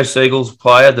West Coast Eagles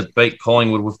player that beat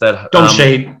Collingwood with that... Dom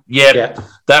Sheed. Yeah,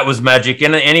 that was magic.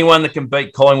 And anyone that can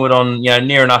beat Collingwood on,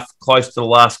 near enough close to the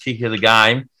last kick of the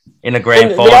game in a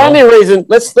grand final... The only reason...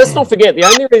 Let's not forget, the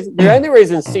only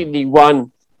reason Sydney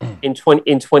won in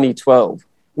 2012,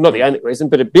 not the only reason,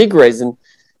 but a big reason,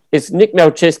 is Nick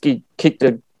Malcheski kicked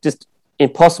a just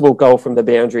impossible goal from the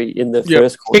boundary in the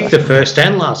first quarter. Kicked the first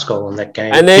and last goal in that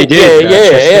game. And then,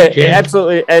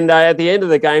 absolutely. And at the end of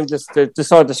the game, just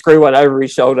decided to screw one over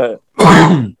his shoulder.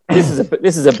 This is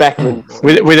a backman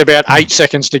with about 8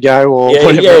 seconds to go, or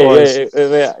whatever it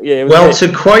was. Well,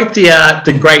 to quote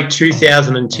the great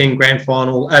 2010 grand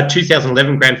final,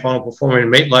 2011 grand final performer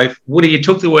in Meatloaf, Woody, you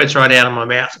took the words right out of my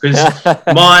mouth, because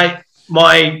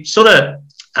my sort of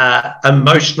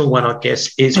emotional one, I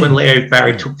guess, is when Leo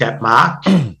Barry took that mark,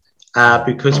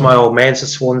 because my old man's a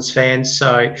Swans fan,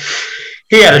 so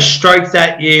he had a stroke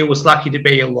that year, was lucky to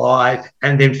be alive,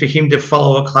 and then for him to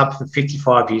follow a club for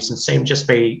 55 years and see him just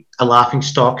be a laughing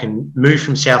stock and move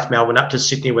from South Melbourne up to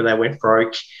Sydney when they went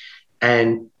broke.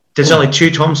 And there's only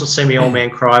 2 times I've seen my old man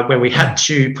cry, when we had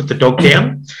to put the dog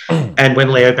down and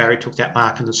when Leo Barry took that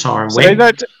mark and the siren went.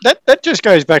 That just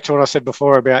goes back to what I said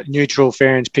before about neutral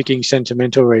fans picking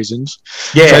sentimental reasons.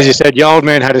 Yeah. So as you said, your old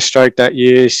man had a stroke that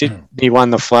year. Sydney won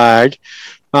the flag.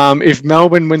 If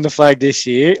Melbourne win the flag this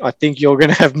year, I think you're going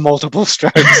to have multiple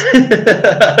strokes.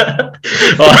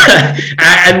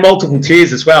 And multiple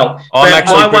tears as well.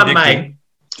 My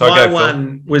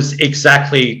one was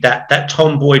exactly that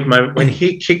Tom Boyd moment when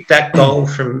he kicked that goal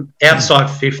from outside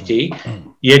 50.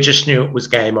 You just knew it was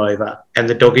game over, and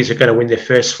the Doggies are going to win their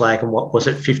first flag in what was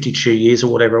it, 52 years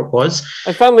or whatever it was.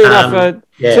 And funnily enough,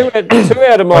 two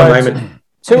out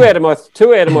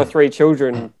of my 3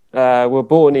 children were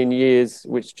born in years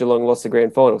which Geelong lost the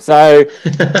grand final. So,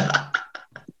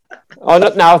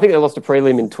 I think they lost a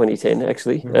prelim in 2010,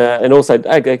 actually, and also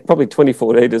probably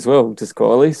 2014 as well, just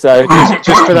quietly. So,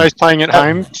 just for those playing at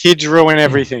home, kids ruin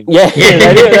everything. Yeah,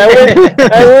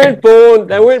 they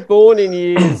weren't born in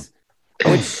years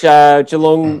which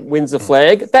Geelong wins the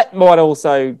flag. That might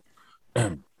also,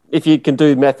 if you can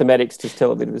do mathematics, just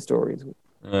tell a bit of a story.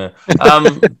 Yeah.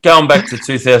 Going back to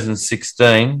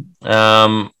 2016,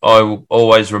 I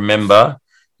always remember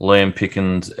Liam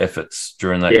Pickens' efforts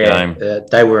during that game.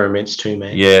 They were immense too,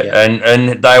 man. Yeah.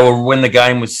 And they were when the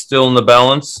game was still in the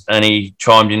balance, and he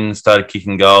chimed in and started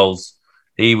kicking goals.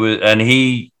 He was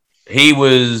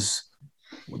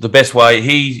the best way.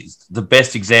 He's the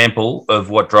best example of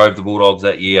what drove the Bulldogs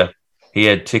that year. He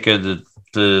had Ticker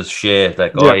to share.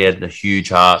 That guy, he had a huge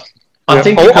heart. I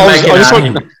think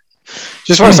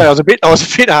just want to say I was a bit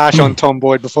harsh on Tom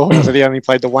Boyd before because he only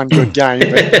played the one good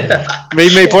game. But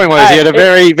my point was he had a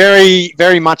very, very,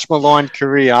 very much maligned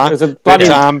career. It was a bloody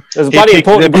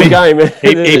important big game. He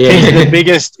picked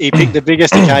the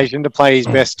biggest occasion to play his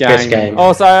best game.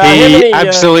 Also, he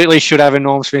absolutely should have a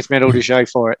Norm Smith medal to show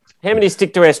for it. How many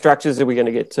stick to our structures are we going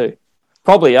to get to?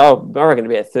 Probably, I reckon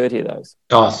about 30 of those.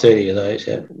 30 of those,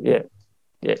 yeah.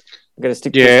 Yeah. I'm going to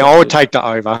stick. I would take the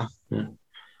over.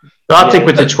 But I think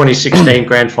with the 2016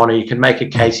 grand final, you can make a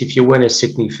case if you weren't a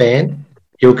Sydney fan,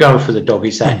 you're going for the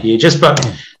Doggies that year. Just but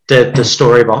the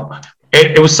story about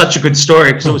it was such a good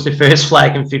story because it was the first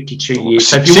flag in 52 years.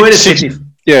 So if you weren't a Sydney,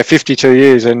 52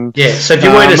 years, and so if you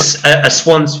weren't a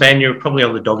Swans fan, you're probably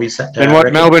on the Doggies that day. And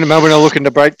Melbourne are looking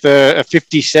to break a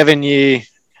 57-year.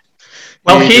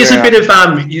 Well, here's a bit of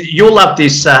you'll love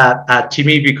this,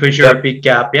 Timmy, because you're a big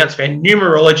bounce fan.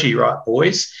 Numerology, right,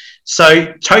 boys?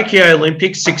 So Tokyo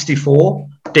Olympics 64,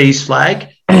 D's flag.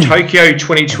 Tokyo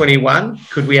 2021,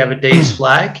 could we have a D's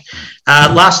flag?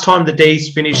 Last time the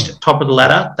D's finished top of the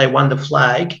ladder, they won the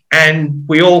flag. And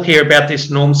we all hear about this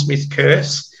Norm Smith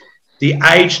curse. The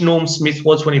age Norm Smith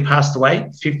was when he passed away,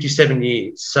 57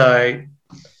 years. So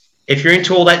if you're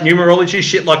into all that numerology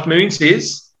shit like Moons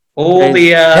is, all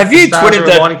the stars are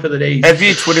aligning for the D's. Have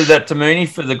you tweeted that to Mooney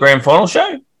for the grand final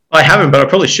show? I haven't, but I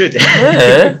probably should.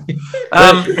 Yeah.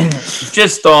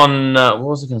 Just on, what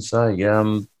was I going to say?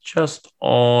 Just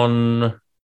on,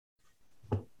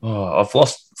 I've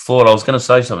lost thought. I was going to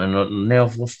say something. Now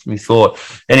I've lost my thought.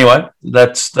 Anyway,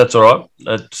 that's all right.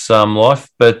 That's life.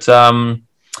 But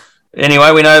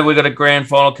anyway, we know we've got a grand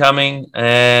final coming,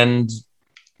 and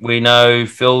we know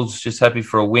Phil's just happy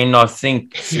for a win. I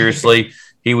think, seriously,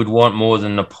 he would want more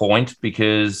than a point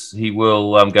because he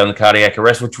will go in the cardiac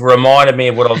arrest, which reminded me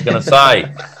of what I was going to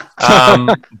say.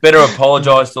 Better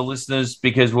apologise to listeners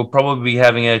because we'll probably be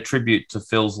having a tribute to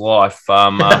Phil's life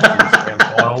after this grand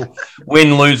final.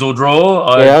 Win, lose or draw.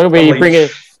 I'll be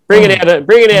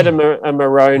bringing out a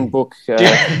Maroon book.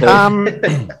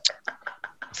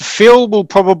 Phil will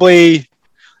probably,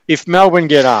 if Melbourne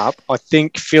get up, I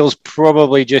think Phil's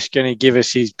probably just going to give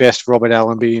us his best Robert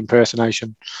Allenby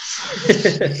impersonation.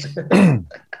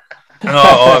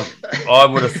 I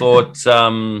would have thought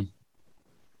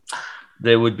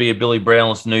there would be a Billy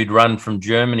Brownless nude run from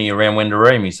Germany around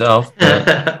Wendouree myself.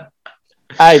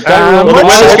 Hey, the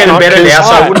weather's getting better now,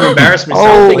 so I wouldn't embarrass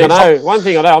myself. One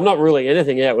thing I know, I'm not ruling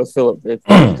anything out with Philip.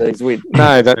 He's weird.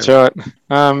 No, that's right.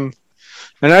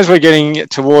 And as we're getting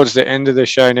towards the end of the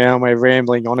show now, and we're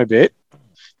rambling on a bit,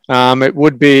 it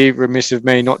would be remiss of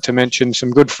me not to mention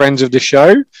some good friends of the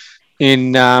show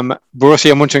in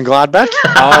Borussia Mönchengladbach.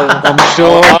 I'm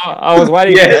sure. I was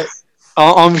waiting for that.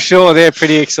 I'm sure they're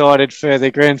pretty excited for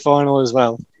the grand final as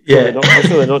well. Yeah,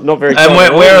 not very. And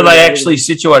where are they actually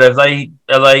situated?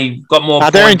 Have they got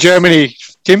more? They're in Germany,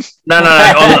 Tim. No,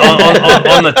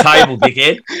 on the table,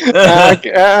 dickhead.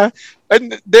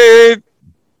 And they're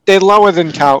they're lower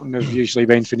than Carlton have usually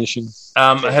been finishing.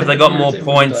 Have they got more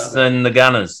points than the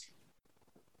Gunners?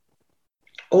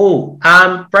 Oh,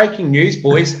 breaking news,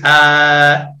 boys.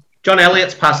 John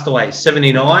Elliott's passed away,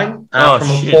 79, from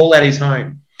a fall at his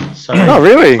home. So,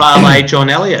 really? Parlay John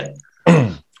Elliott.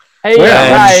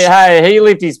 Hey, he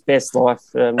lived his best life.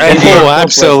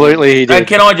 Absolutely he did. And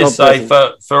can I just say,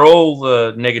 for all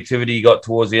the negativity you got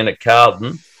towards the end at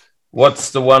Carlton,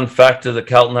 what's the one factor that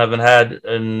Carlton haven't had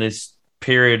in this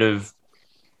period of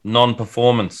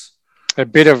non-performance? A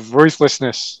bit of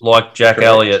ruthlessness. Like Jack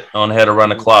Elliott on how to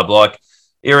run a club. Like,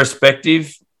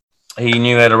 irrespective, he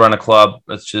knew how to run a club.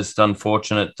 It's just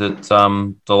unfortunate that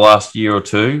the last year or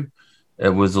two, it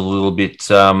was a little bit...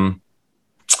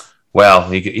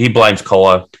 he blames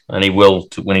Colo, and he will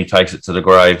when he takes it to the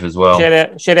grave as well.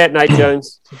 Shout out Nate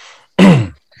Jones.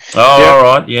 All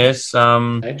right, yes.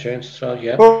 Nate Jones as well,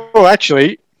 yeah. Oh,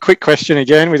 actually, quick question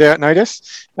again without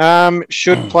notice.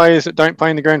 Should players that don't play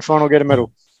in the grand final get a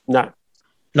medal? No.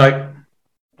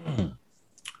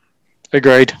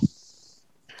 Agreed.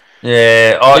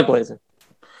 Yeah, I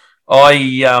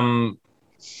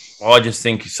just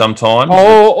think sometimes...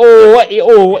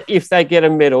 Or if they get a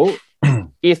medal...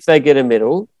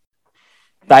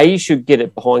 they should get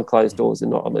it behind closed doors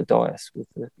and not on the dais.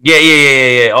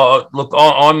 Yeah. Look,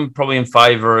 I'm probably in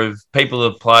favour of people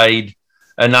that have played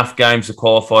enough games to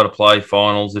qualify to play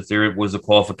finals. If there was a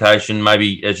qualification,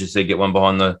 maybe, as you said, get one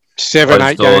behind the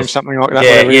 7-8 games, something like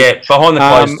that. Yeah, behind the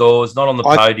closed doors, not on the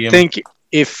podium. I think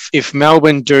if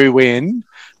Melbourne do win,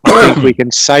 I think we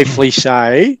can safely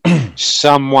say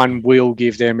someone will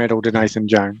give their medal to Nathan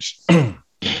Jones.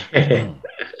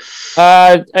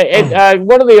 What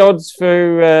are the odds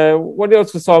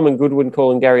for Simon Goodwin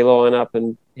calling Gary Lyon up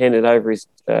and handing over his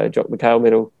Jock McHale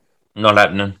medal? Not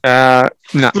happening. No.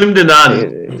 Slim to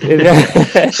none.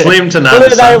 Slim to none.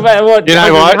 What, you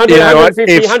know what?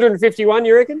 151,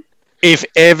 you reckon? If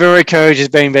ever a coach has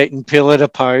been beaten pillar to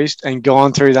post and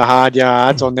gone through the hard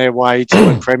yards on their way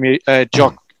to a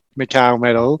Jock McHale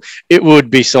medal, it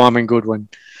would be Simon Goodwin.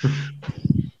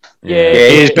 Yeah,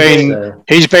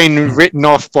 he's been written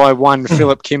off by one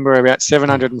Philip Kimber about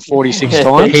 746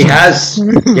 times. He has.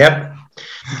 Yep.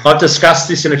 I've discussed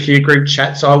this in a few group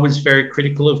chats. I was very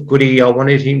critical of Goody. I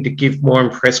wanted him to give more in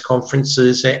press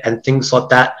conferences and things like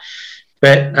that.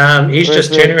 But he's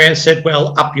just turned around and said,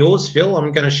 well, up yours, Phil.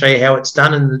 I'm going to show you how it's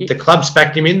done. And the club's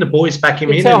backed him in. The boys back him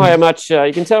in. You can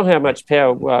tell how much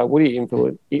power Woody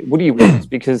wins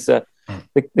because the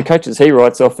coaches he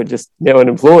writes off are just now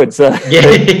unemployed. So Woody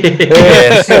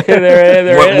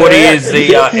is the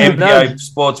MPO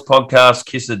Sports Podcast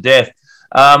Kiss of Death.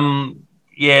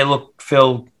 Look,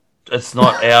 Phil, it's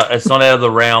not out of the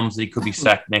realms that he could be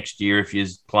sacked next year if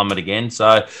he's plummet again.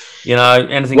 So,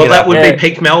 anything. Well, that would be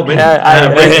peak Melbourne.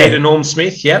 Peter Norm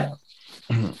Smith, yep.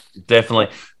 Definitely.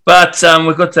 But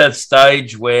we've got to that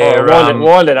stage where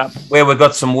wind it up. Where we've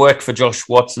got some work for Josh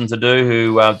Watson to do,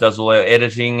 who does all our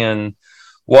editing and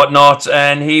whatnot,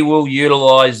 and he will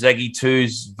utilise Zaggy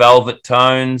 2's velvet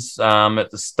tones at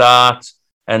the start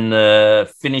and the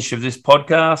finish of this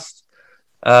podcast.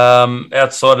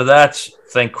 Outside of that,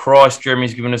 thank Christ,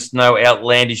 Jeremy's given us no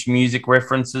outlandish music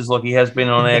references like he has been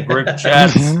on our group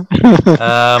chats.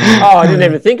 I didn't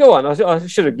even think of one. I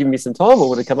should have given me some time. I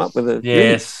would have come up with it.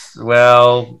 Yes,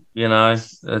 well,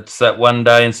 it's that one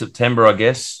day in September, I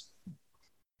guess.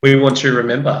 We want to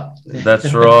remember.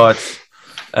 That's right.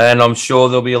 And I'm sure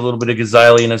there'll be a little bit of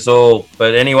Gazelle in us all.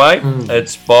 But anyway,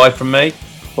 it's bye from me.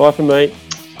 Bye from me.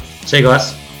 See you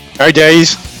guys. Go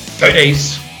Days. Go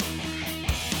Days.